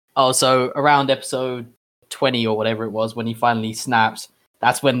Oh, so around episode 20 or whatever it was, when he finally snaps,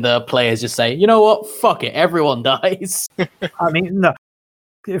 that's when the players just say, you know what, fuck it, everyone dies. I mean, no,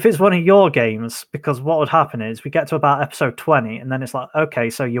 if it's one of your games, because what would happen is we get to about episode 20, and then it's like, okay,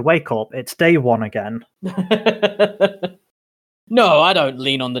 so you wake up, it's day 1 again. No, I don't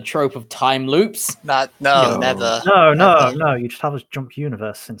lean on the trope of time loops. No, never. No, Never. you just have us jump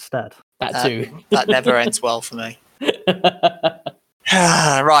universe instead. That too. That never ends well for me.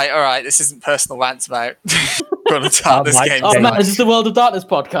 Right, all right. This isn't personal rants about going to start this game. Oh man, tonight. this is the World of Darkness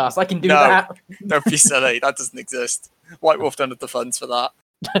podcast. I can do that. Don't be silly. That doesn't exist. White Wolf don't have the funds for that.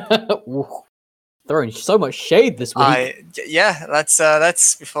 Throwing so much shade this week.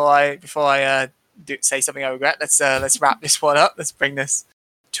 Let's before I say something I regret. Let's wrap this one up. Let's bring this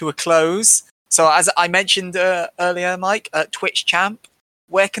to a close. So as I mentioned earlier, Mike, Twitch champ,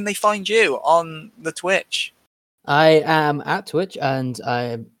 where can they find you on the Twitch? I am at Twitch, and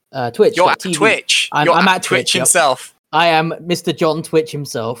I'm Twitch. You're at Twitch. I'm at Twitch himself. I am Mr. John Twitch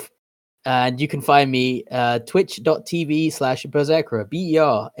himself, and you can find me twitch.tv/Berserker,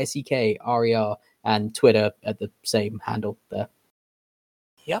 BERSEKRER, and Twitter at the same handle there.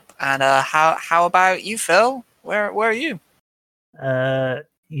 Yep. And how about you, Phil? Where are you?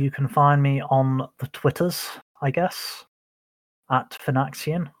 You can find me on the Twitters, I guess, at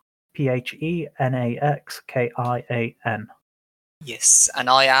Phenaxian, PHENAXKIAN. Yes, and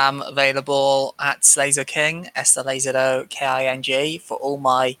I am available at Slazer King, SLAZOKING, for all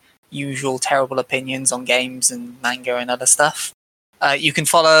my usual terrible opinions on games and manga and other stuff. You can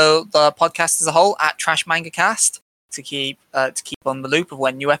follow the podcast as a whole at Trash Manga Cast to keep on the loop of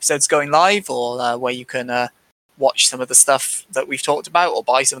when new episodes going live, or where you can watch some of the stuff that we've talked about, or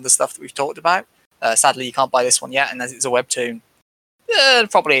buy some of the stuff that we've talked about. Sadly, you can't buy this one yet, and as it's a webtoon,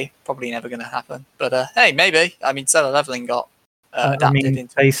 probably never going to happen. But hey, maybe. I mean, Solo Leveling got adapted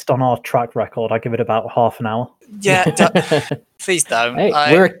into. Based on our track record, I give it about half an hour. Yeah, please don't.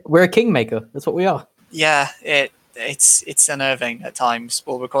 Hey, we're a kingmaker. That's what we are. Yeah, it's unnerving at times.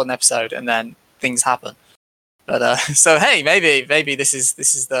 We'll record an episode and then things happen. But so hey, maybe this is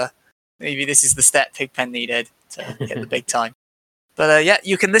the step Pigpen needed to hit the big time. But yeah,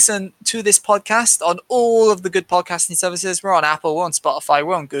 you can listen to this podcast on all of the good podcasting services. We're on Apple, we're on Spotify,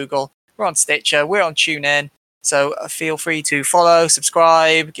 we're on Google, we're on Stitcher, we're on TuneIn. So feel free to follow,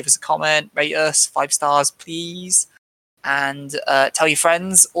 subscribe, give us a comment, rate us 5 stars, please, and tell your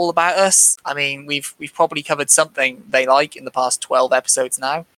friends all about us. I mean, we've probably covered something they like in the past 12 episodes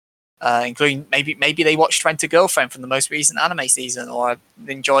now, including maybe they watched Rent a Girlfriend from the most recent anime season, or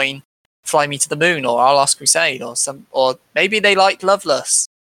enjoying Fly Me to the Moon or Our Last Crusade, or maybe they like Loveless.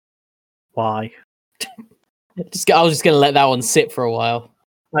 Why? I was just gonna let that one sit for a while.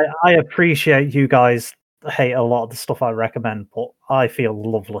 I appreciate you guys hate a lot of the stuff I recommend, but I feel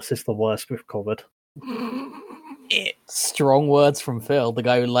Loveless is the worst we've covered. Strong words from Phil, the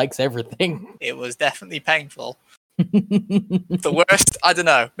guy who likes everything. It was definitely painful. The worst, I don't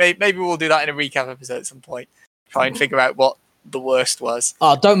know. Maybe we'll do that in a recap episode at some point. Try and figure out what the worst was.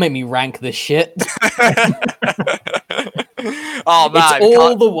 Oh, don't make me rank this shit. Oh man, it's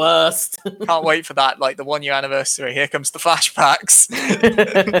all the worst. Can't wait for that. Like the 1 year anniversary. Here comes the flashbacks.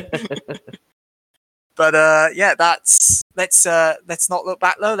 But yeah, let's not look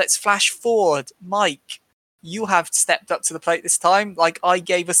back though. Let's flash forward. Mike, you have stepped up to the plate this time. Like I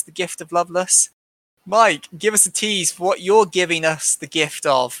gave us the gift of Loveless. Mike, give us a tease for what you're giving us the gift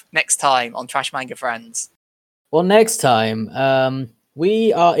of next time on Trash Manga Friends. Well, next time,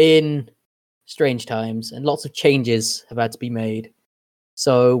 we are in strange times and lots of changes have had to be made.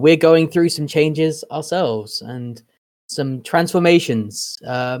 So we're going through some changes ourselves and some transformations.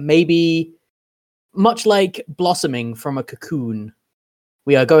 Maybe much like blossoming from a cocoon,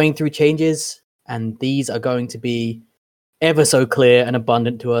 we are going through changes, and these are going to be ever so clear and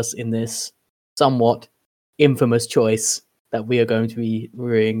abundant to us in this somewhat infamous choice that we are going to be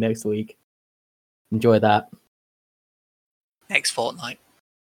reviewing next week. Enjoy that. Next fortnight.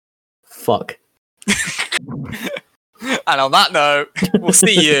 Fuck. And on that note, we'll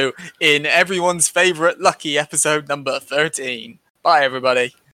see you in everyone's favourite lucky episode number 13. Bye,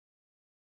 everybody.